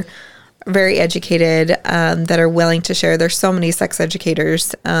are very educated, that are willing to share. There's so many sex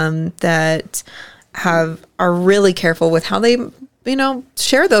educators that are really careful with how they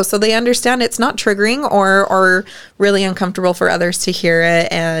share those, so they understand it's not triggering or really uncomfortable for others to hear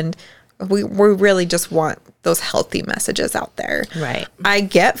it. And we really just want those healthy messages out there. Right. I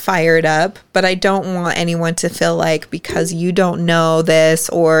get fired up, but I don't want anyone to feel like because you don't know this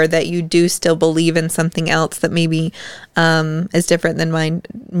or that you do still believe in something else that maybe is different than mine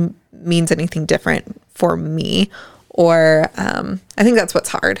means anything different for me. Or I think that's what's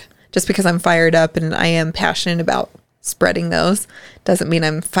hard. Just because I'm fired up and I am passionate about spreading those doesn't mean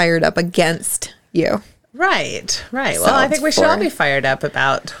I'm fired up against you. Right. Well, So I think we should all for- be fired up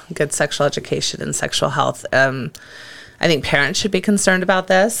about good sexual education and sexual health. I think parents should be concerned about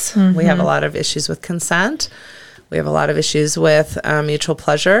this. We have a lot of issues with consent. We have a lot of issues with mutual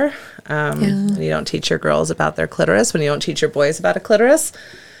pleasure. When you don't teach your girls about their clitoris, when you don't teach your boys about a clitoris,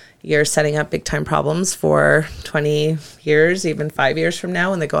 you're setting up big time problems for 20 years, even 5 years from now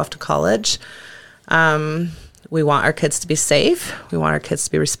when they go off to college. We want our kids to be safe. We want our kids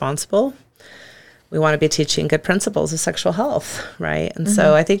to be responsible. We want to be teaching good principles of sexual health, right? And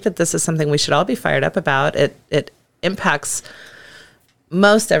so I think that this is something we should all be fired up about. It impacts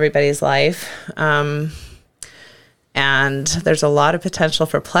most everybody's life. And there's a lot of potential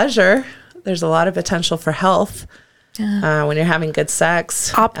for pleasure. There's a lot of potential for health when you're having good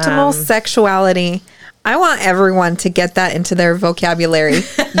sex. Optimal sexuality. I want everyone to get that into their vocabulary.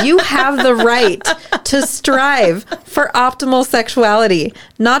 You have the right to strive for optimal sexuality,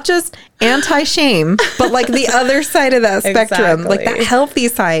 not just anti-shame, but like the other side of that spectrum, like that healthy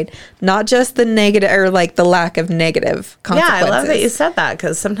side, not just the negative or like the lack of negative consequences. Yeah, I love that you said that,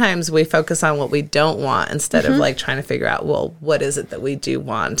 because sometimes we focus on what we don't want instead of like trying to figure out, well, what is it that we do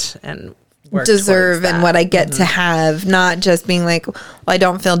want and work deserve towards and what I get to have, not just being like, well, I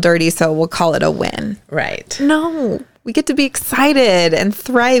don't feel dirty, so we'll call it a win. Right. No, we get to be excited and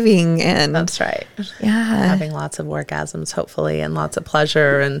thriving, and That's right. yeah, Having lots of orgasms, hopefully, and lots of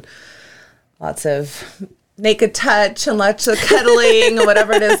pleasure and lots of naked touch and lots of cuddling and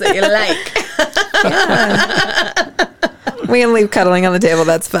whatever it is that you like. we can leave cuddling on the table.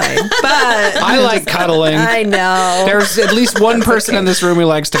 That's fine. But I like cuddling. I know. There's at least one person in this room who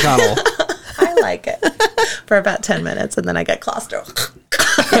likes to cuddle. I like it for about 10 minutes and then I get claustrophobic.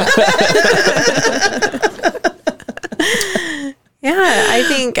 Yeah, I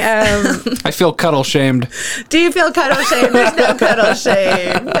think I feel cuddle shamed. Do you feel cuddle shame? There's no cuddle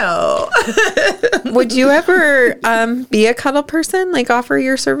shame. No. would you ever be a cuddle person? Like offer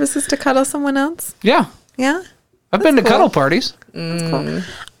your services to cuddle someone else? Yeah. Yeah. I've been to cuddle parties. You know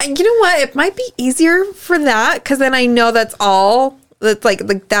what? It might be easier for that because then I know that's all. That's like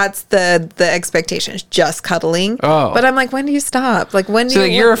that's the expectation is just cuddling. Oh. But I'm like, when do you stop? Like when do So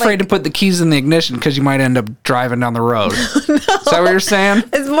you? you're afraid to put the keys in the ignition because you might end up driving down the road. Is that what you're saying?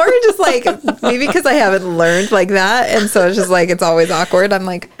 It's more just like maybe because I haven't learned like that, and so it's just like it's always awkward. I'm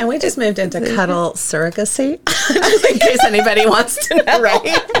like, And we just moved into cuddle surrogacy, just in case anybody wants to know. right?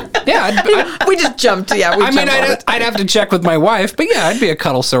 Yeah. We just jumped. Yeah, we I mean, jumped all the I'd have to check with my wife, but yeah, I'd be a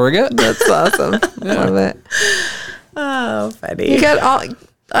cuddle surrogate. That's awesome. Love it. Oh, funny. You got all.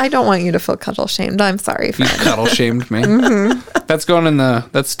 I don't want you to feel cuddle shamed. I'm sorry, You friend. cuddle shamed me. That's going in the.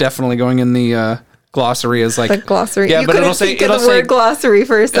 That's definitely going in the glossary as like The glossary. Yeah, you but couldn't it'll say think of the word glossary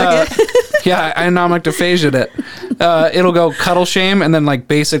for a second. yeah, I anomic dephasiaed it. It'll go cuddle shame and then like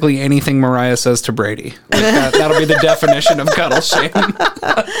basically anything Mariah says to Brady. Like that'll be the definition of cuddle shame.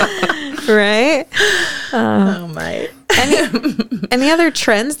 Right? Oh my. Any other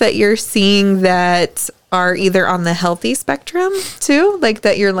trends that you're seeing that are either on the healthy spectrum too? Like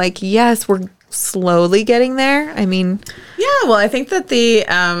that you're like, yes, we're slowly getting there. I mean, Yeah, well, I think that the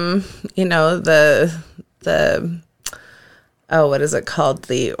what is it called?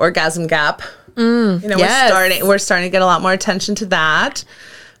 The orgasm gap. Yes. We're starting to get a lot more attention to that.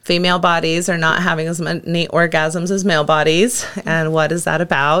 Female bodies are not having as many orgasms as male bodies. And what is that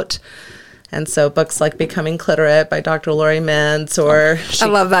about? And so books like Becoming Clitorate by Dr. Lori Mintz or I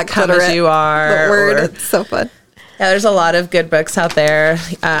love that Come As clitorate. You Are. The word, or- it's so fun. Yeah, there's a lot of good books out there.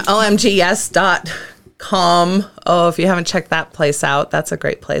 OMGyes.com. Oh, if you haven't checked that place out, that's a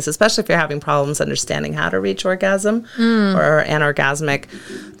great place, especially if you're having problems understanding how to reach orgasm or anorgasmic.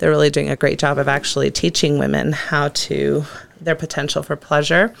 They're really doing a great job of actually teaching women how to, their potential for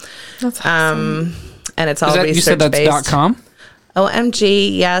pleasure. That's awesome. And it's all You said research that's based. .com?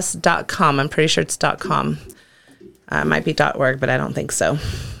 OMGyes.com. I'm pretty sure it's .com. It might be .org, but I don't think so.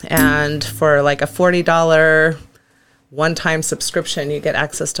 And for like a $40 one-time subscription, you get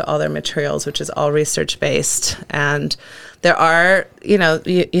access to all their materials, which is all research-based. And there are, you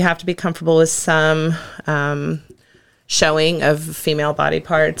have to be comfortable with some showing of female body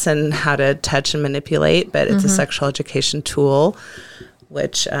parts and how to touch and manipulate, but it's a sexual education tool,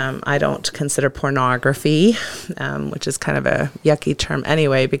 which I don't consider pornography, which is kind of a yucky term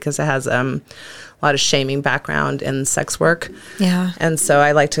anyway, because it has a lot of shaming background in sex work. Yeah. And so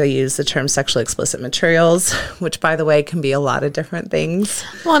I like to use the term sexually explicit materials, which, by the way, can be a lot of different things.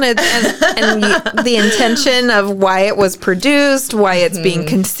 Well, and the intention of why it was produced, why it's being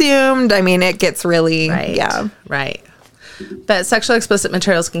consumed. I mean, it gets really, Right. But sexually explicit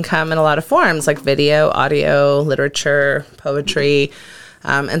materials can come in a lot of forms, like video, audio, literature, poetry.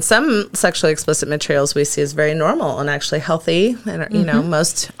 And some sexually explicit materials we see as very normal and actually healthy. And,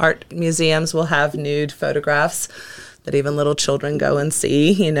 most art museums will have nude photographs that even little children go and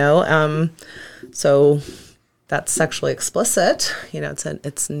see, So that's sexually explicit.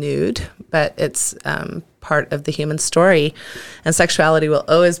 It's nude, but it's part of the human story. And sexuality will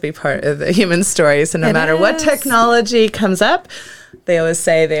always be part of the human story. So no matter what technology comes up, they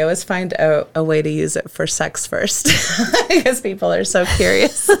always find a way to use it for sex first because people are so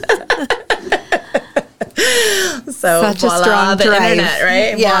curious. So Such a voila, strong the drive. internet,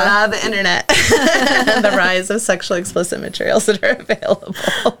 right? Yeah. Voila, the internet. The rise of sexually explicit materials that are available.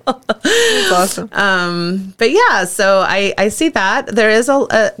 That's awesome. But yeah, so I see that. There is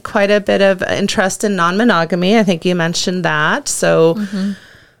quite a bit of interest in non-monogamy. I think you mentioned that. So,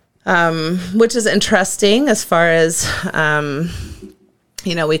 which is interesting as far as,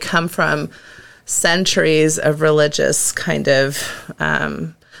 we come from centuries of religious kind of,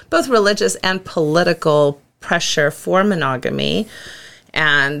 both religious and political pressure for monogamy.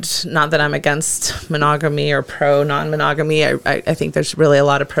 And not that I'm against monogamy or pro non-monogamy. I think there's really a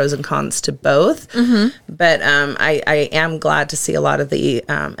lot of pros and cons to both. But I am glad to see a lot of the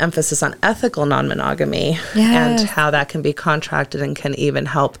emphasis on ethical non-monogamy and how that can be contracted and can even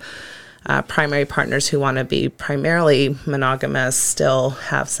help primary partners who want to be primarily monogamous still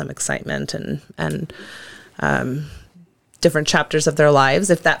have some excitement and different chapters of their lives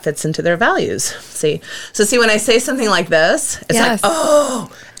if that fits into their values. See, when I say something like this, it's like,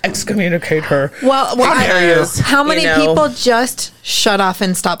 oh, excommunicate her. Well, how many people just shut off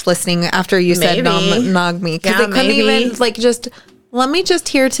and stopped listening after you said non-monogamy? Because they couldn't even let me just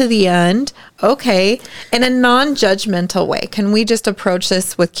hear to the end. Okay. In a non-judgmental way. Can we just approach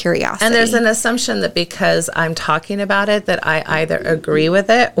this with curiosity? And there's an assumption that because I'm talking about it, that I either agree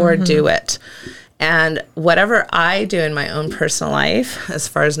with it or do it. And whatever I do in my own personal life, as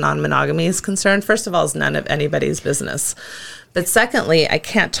far as non-monogamy is concerned, first of all, is none of anybody's business. But secondly, I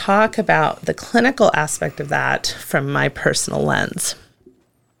can't talk about the clinical aspect of that from my personal lens.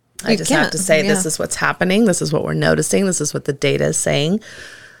 I just have to say, this is what's happening. This is what we're noticing. This is what the data is saying.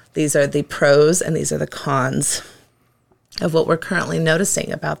 These are the pros and these are the cons of what we're currently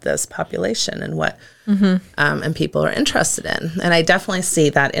noticing about this population and what and people are interested in. And I definitely see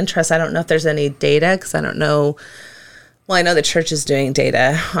that interest. I don't know if there's any data because I don't know. Well, I know the church is doing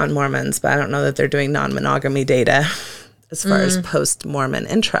data on Mormons, but I don't know that they're doing non-monogamy data as far as post-Mormon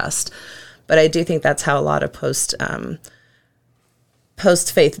interest. But I do think that's how a lot of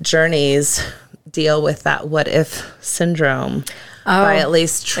post-faith journeys deal with that what-if syndrome. By at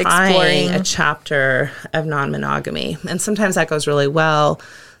least trying a chapter of non-monogamy. And sometimes that goes really well.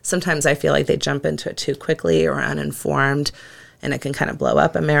 Sometimes I feel like they jump into it too quickly or uninformed. and it can kind of blow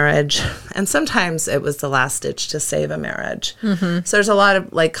up a marriage. And sometimes it was the last ditch to save a marriage. So there's a lot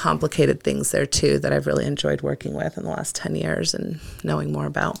of like complicated things there too that I've really enjoyed working with in the last 10 years and knowing more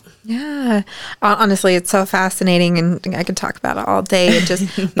about. Yeah. Honestly, it's so fascinating, and I could talk about it all day.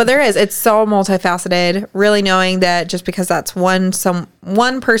 But it's so multifaceted, really knowing that just because that's one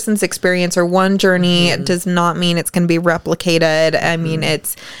person's experience or one journey, it does not mean it's going to be replicated. I mean,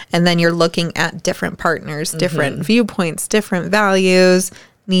 and then you're looking at different partners, different viewpoints, different values,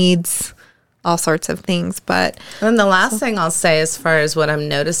 needs, all sorts of things. But then the last thing I'll say, as far as what I'm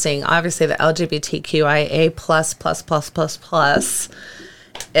noticing, obviously the LGBTQIA plus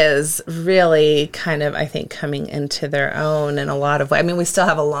is really kind of, I think, coming into their own in a lot of ways. I mean, we still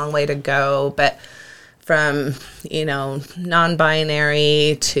have a long way to go, but from,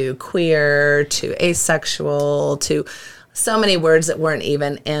 non-binary to queer to asexual to so many words that weren't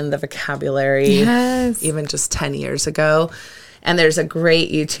even in the vocabulary even just 10 years ago. And there's a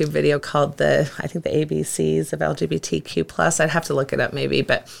great YouTube video called the ABCs of LGBTQ+. I'd have to look it up maybe,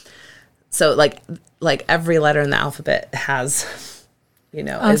 but so like every letter in the alphabet has,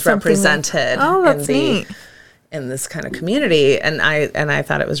 is represented neat. in this kind of community. And I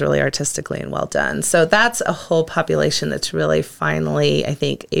thought it was really artistically and well done. So that's a whole population that's really finally, I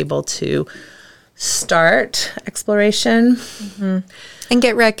think, able to start exploration. And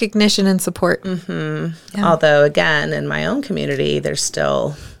get recognition and support. Yeah. Although, again, in my own community, there's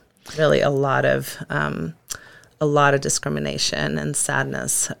still really a lot of discrimination and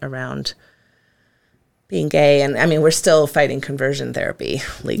sadness around being gay. And I mean, we're still fighting conversion therapy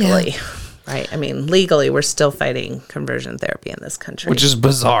legally, right? I mean, legally, we're still fighting conversion therapy in this country. Which is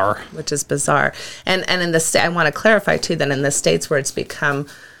bizarre. And in the state, I want to clarify, too, that in the states where it's become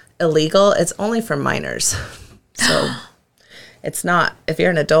illegal, it's only for minors. So it's not, if you're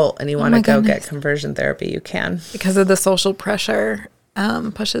an adult and you want to go get conversion therapy, you can. Because of the social pressure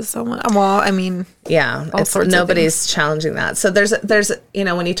pushes someone. Well, I mean, nobody's challenging that. So there's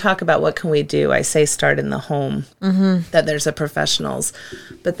when you talk about what can we do, I say start in the home, that there's the professionals,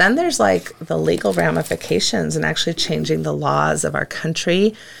 but then there's like the legal ramifications and actually changing the laws of our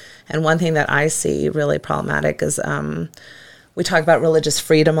country. And one thing that I see really problematic is we talk about religious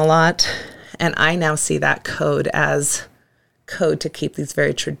freedom a lot, and I now see that code as code to keep these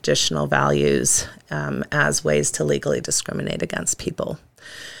very traditional values as ways to legally discriminate against people.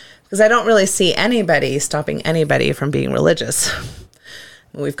 Because I don't really see anybody stopping anybody from being religious.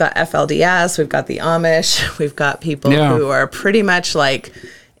 We've got FLDS, we've got the Amish, we've got people who are pretty much like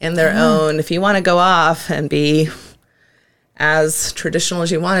in their own, if you want to go off and be as traditional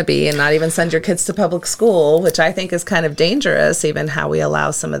as you want to be and not even send your kids to public school, which I think is kind of dangerous, even how we allow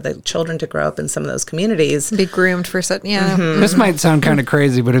some of the children to grow up in some of those communities. Be groomed for such, This might sound kind of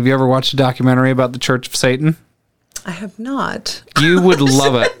crazy, but have you ever watched a documentary about the Church of Satan? I have not. You would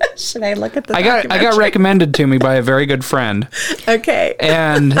love it. Should I look at the I got recommended to me by a very good friend. Okay.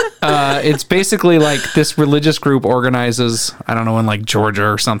 And it's basically like this religious group organizes, I don't know, in like Georgia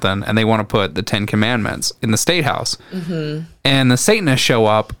or something, and they want to put the 10 Commandments in the State House. And the Satanists show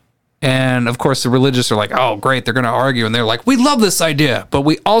up, and of course the religious are like, oh, great, they're going to argue. And they're like, we love this idea, but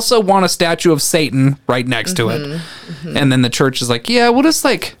we also want a statue of Satan right next to it. And then the church is like, yeah, we'll just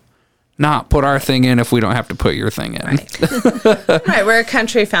like not put our thing in if we don't have to put your thing in. Right. We're a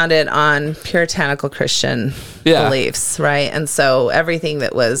country founded on puritanical Christian beliefs, right? And so everything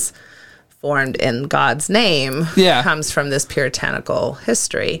that was formed in God's name comes from this puritanical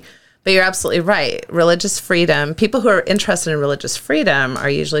history. But you're absolutely right. Religious freedom, people who are interested in religious freedom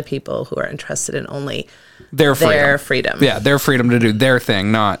are usually people who are interested in only their freedom. Yeah, their freedom to do their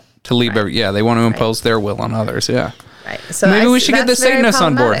thing, not to leave. They want to impose their will on others. Yeah. Right. So maybe we should get the Satanists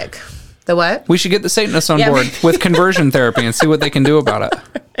on board. The what? We should get the Satanists on board with conversion therapy and see what they can do about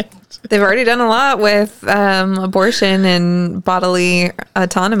it. They've already done a lot with abortion and bodily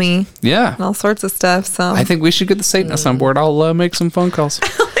autonomy. Yeah. And all sorts of stuff. So I think we should get the Satanists on board. I'll make some phone calls.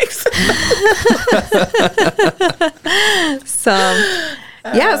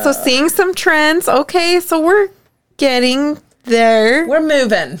 So seeing some trends. Okay, so we're getting there. We're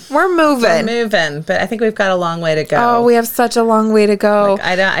moving. But I think we've got a long way to go. Oh, we have such a long way to go.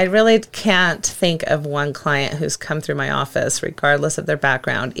 I really can't think of one client who's come through my office, regardless of their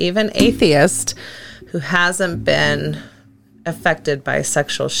background, even atheist, who hasn't been affected by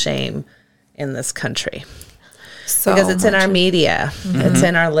sexual shame in this country. So because it's in our media,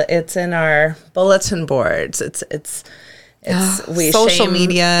 it's in our bulletin boards, we social shame,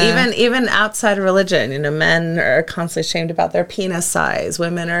 media, even outside of religion. Men are constantly shamed about their penis size.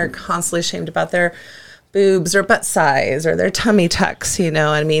 Women are constantly shamed about their boobs or butt size or their tummy tucks.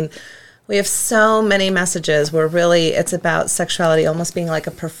 I mean, We have so many messages where really it's about sexuality almost being like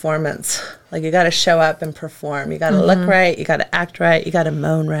a performance. Like you got to show up and perform. You got to look right. You got to act right. You got to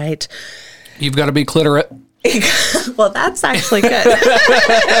moan right. You've got to be clitorate. Well, that's actually good.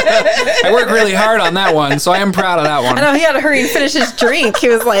 I work really hard on that one, so I am proud of that one. I know he had to hurry and finish his drink. He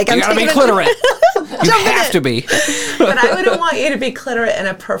was like, You got to be clitorate. You have to be. But I wouldn't want you to be clitorate in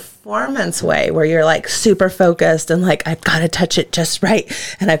a performance way where you're like super focused and like, I've got to touch it just right.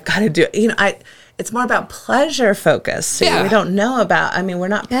 And I've got to do it. You know, it's more about pleasure focus. So Yeah. we don't know about, we're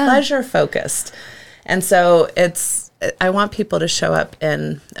not pleasure focused. And so I want people to show up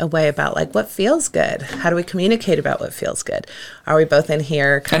in a way about like what feels good. How do we communicate about what feels good? Are we both in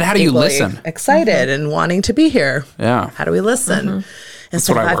here And how do you equally listen? excited and wanting to be here? Yeah. How do we listen? And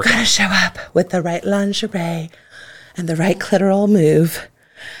so what I I've work got on. to show up with the right lingerie and the right clitoral move,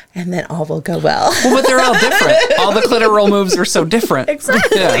 and then all will go well. Well, but they're all different. All the clitoral moves are so different.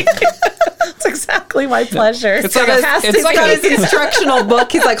 Exactly. Yeah. That's exactly my pleasure. It's like he's got his instructional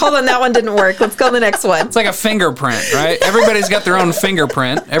book. He's like, hold on, that one didn't work. Let's go to the next one. It's like a fingerprint, right? Everybody's got their own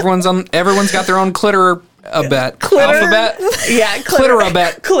fingerprint. Everyone's got their own alphabet. Yeah,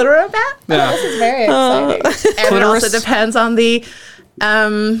 Clitorabet. Clitorabet? Yeah. Oh, this is very exciting. And it also Clitoris. depends on the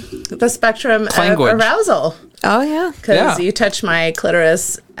spectrum Language. of arousal. Oh, yeah. Because Yeah. you touch my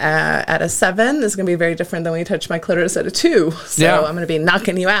clitoris at a 7, it's going to be very different than when you touch my clitoris at a 2. So Yeah. I'm going to be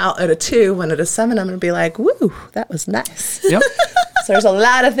knocking you out at a 2, when at a 7, I'm going to be like, woo, that was nice. Yep. So there's a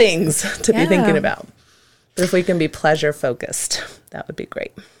lot of things to be Yeah. thinking about. But if we can be pleasure focused, that would be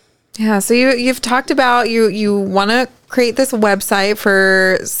great. Yeah, so you've talked about you want to create this website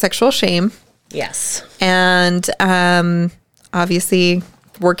for sexual shame, Yes. and obviously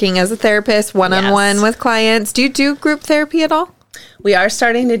working as a therapist one-on-one Yes. with clients. Do you do group therapy at all? We are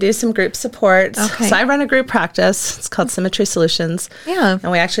starting to do some group support. Okay. So I run a group practice. It's called Symmetry Solutions. Yeah.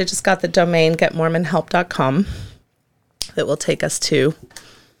 And we actually just got the domain getmormonhelp.com that will take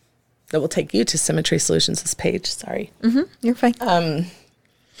you to Symmetry Solutions' page. Sorry. You're fine.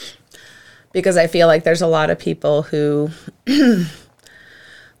 Because I feel like there's a lot of people who,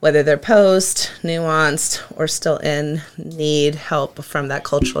 whether they're post, nuanced, or still in, need help from that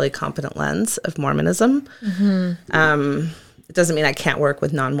culturally competent lens of Mormonism. It doesn't mean I can't work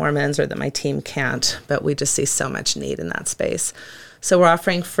with non-Mormons or that my team can't, but we just see so much need in that space. So we're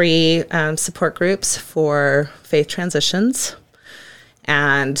offering free support groups for faith transitions.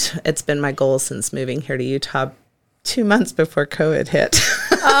 And it's been my goal since moving here to Utah 2 months before COVID hit.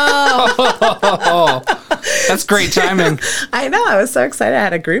 That's great timing. I know. I was so excited. I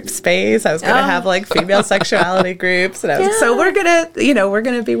had a group space. I was going to have like female sexuality groups. And I was, so we're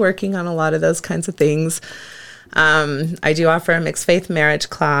going to be working on a lot of those kinds of things. I do offer a mixed faith marriage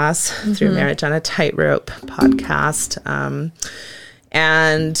class through Marriage on a Tightrope podcast. And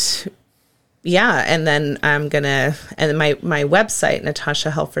then my website,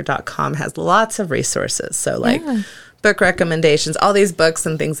 natashahelfer.com, has lots of resources. So like book recommendations, all these books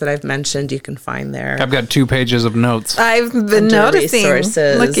and things that I've mentioned, you can find there. I've got 2 pages of notes. I've been under noticing.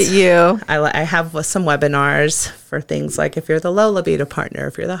 resources. Look at you. I have some webinars for things like if you're the low libido partner,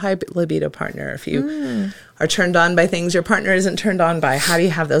 if you're the high libido partner, if you are turned on by things your partner isn't turned on by, how do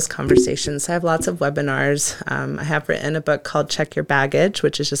you have those conversations? I have lots of webinars. I have written a book called Check Your Baggage,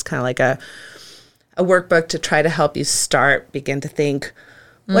 which is just kind of like a workbook to try to help you begin to think,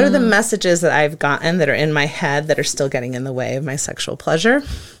 what are the messages that I've gotten that are in my head that are still getting in the way of my sexual pleasure?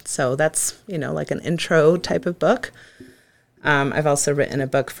 So that's, like an intro type of book. I've also written a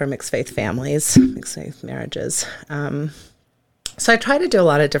book for mixed faith families, mixed faith marriages. So I try to do a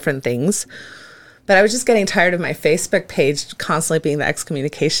lot of different things, but I was just getting tired of my Facebook page constantly being the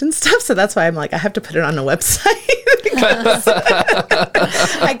excommunication stuff. So that's why I'm like, I have to put it on a website. Because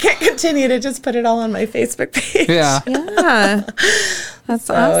I can't continue to just put it all on my Facebook page. Yeah. Yeah. That's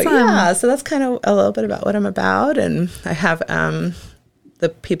awesome. Yeah, so that's kind of a little bit about what I'm about. And I have the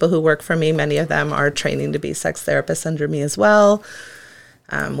people who work for me, many of them are training to be sex therapists under me as well.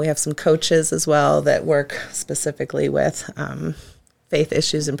 We have some coaches as well that work specifically with faith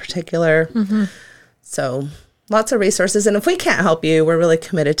issues in particular. So lots of resources. And if we can't help you, we're really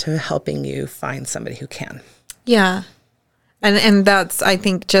committed to helping you find somebody who can. Yeah. And that's, I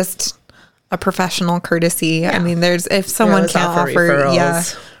think, just a professional courtesy. Yeah. I mean, if someone always can't offer offer,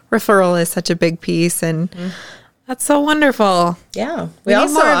 referrals. Referral is such a big piece, and that's so wonderful. Yeah. We We need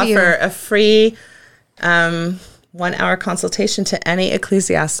also more of you. offer a free 1-hour consultation to any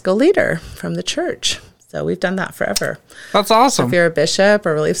ecclesiastical leader from the church. So we've done that forever. That's awesome. If you're a bishop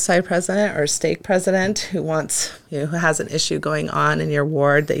or relief society president or a stake president who wants, who has an issue going on in your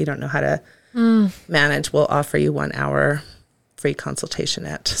ward that you don't know how to manage, we'll offer you 1 hour free consultation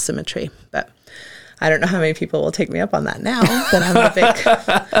at Symmetry. But I don't know how many people will take me up on that now, but I'm a big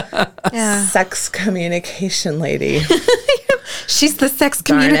sex communication lady. She's the sex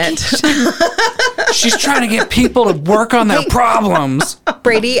Darn communication. it. She's trying to get people to work on their problems.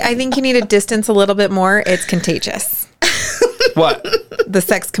 Brady, I think you need to distance a little bit more. It's contagious. What? The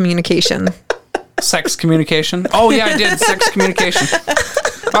sex communication. Sex communication? Oh, yeah, I did. Sex communication.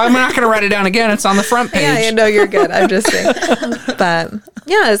 I'm not going to write it down again. It's on the front page. Yeah, you know, you're good. I'm just saying. But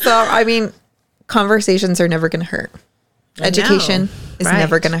yeah, so I mean, conversations are never going to hurt. Education is Right.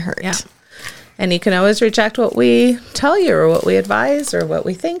 never going to hurt. Yeah. And you can always reject what we tell you or what we advise or what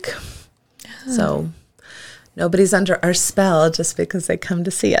we think. So nobody's under our spell just because they come to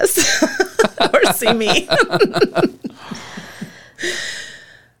see us or see me.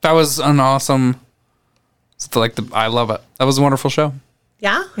 That was an awesome. I love it. That was a wonderful show.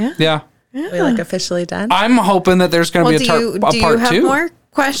 Yeah? Yeah. We like officially done? I'm hoping that there's going to Well, be do a you part have two. more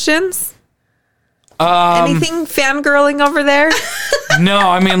questions? Anything fangirling over there? No,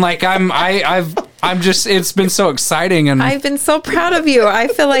 I mean, like I'm just. It's been so exciting, and I've been so proud of you. I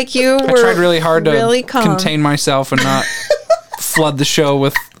feel like you I were tried really hard to really calm. contain myself and not flood the show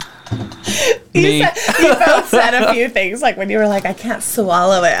with me. You both said a few things. Like when you were like, I can't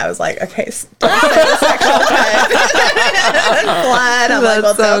swallow it. I was like, okay, don't say the sexual pet. Blood. I'm like,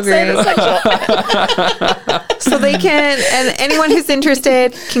 well, That's so don't say the great. sexual pet. So they can, and anyone who's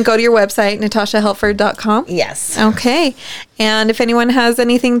interested can go to your website, natashahelford.com. Yes. Okay. And if anyone has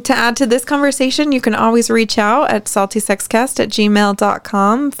anything to add to this conversation, you can always reach out at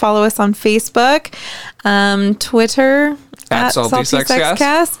saltysexcast@gmail.com. Follow us on Facebook, Twitter At Salty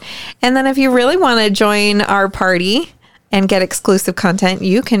Sexcast. And then if you really want to join our party and get exclusive content,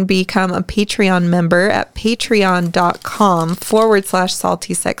 you can become a Patreon member at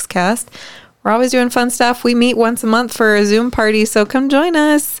patreon.com/saltysexcast. We're always doing fun stuff. We meet once a month for a Zoom party, so come join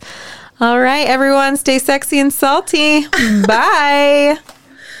us. All right, everyone, stay sexy and salty. Bye.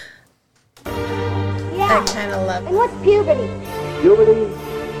 Yeah. I kind of love And what's puberty? Puberty?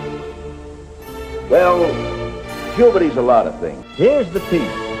 Well, puberty's a lot of things. Here's the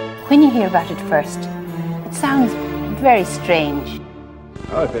piece. When you hear about it first, it sounds very strange.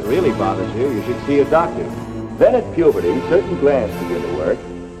 Oh, if it really bothers you, you should see a doctor. Then at puberty, certain glands begin to work,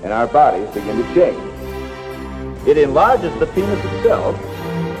 and our bodies begin to change. It enlarges the penis itself.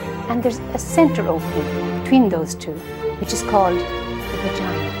 And there's a center opening between those two, which is called the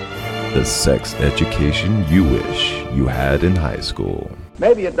vagina. The sex education you wish you had in high school.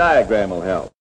 Maybe a diagram will help.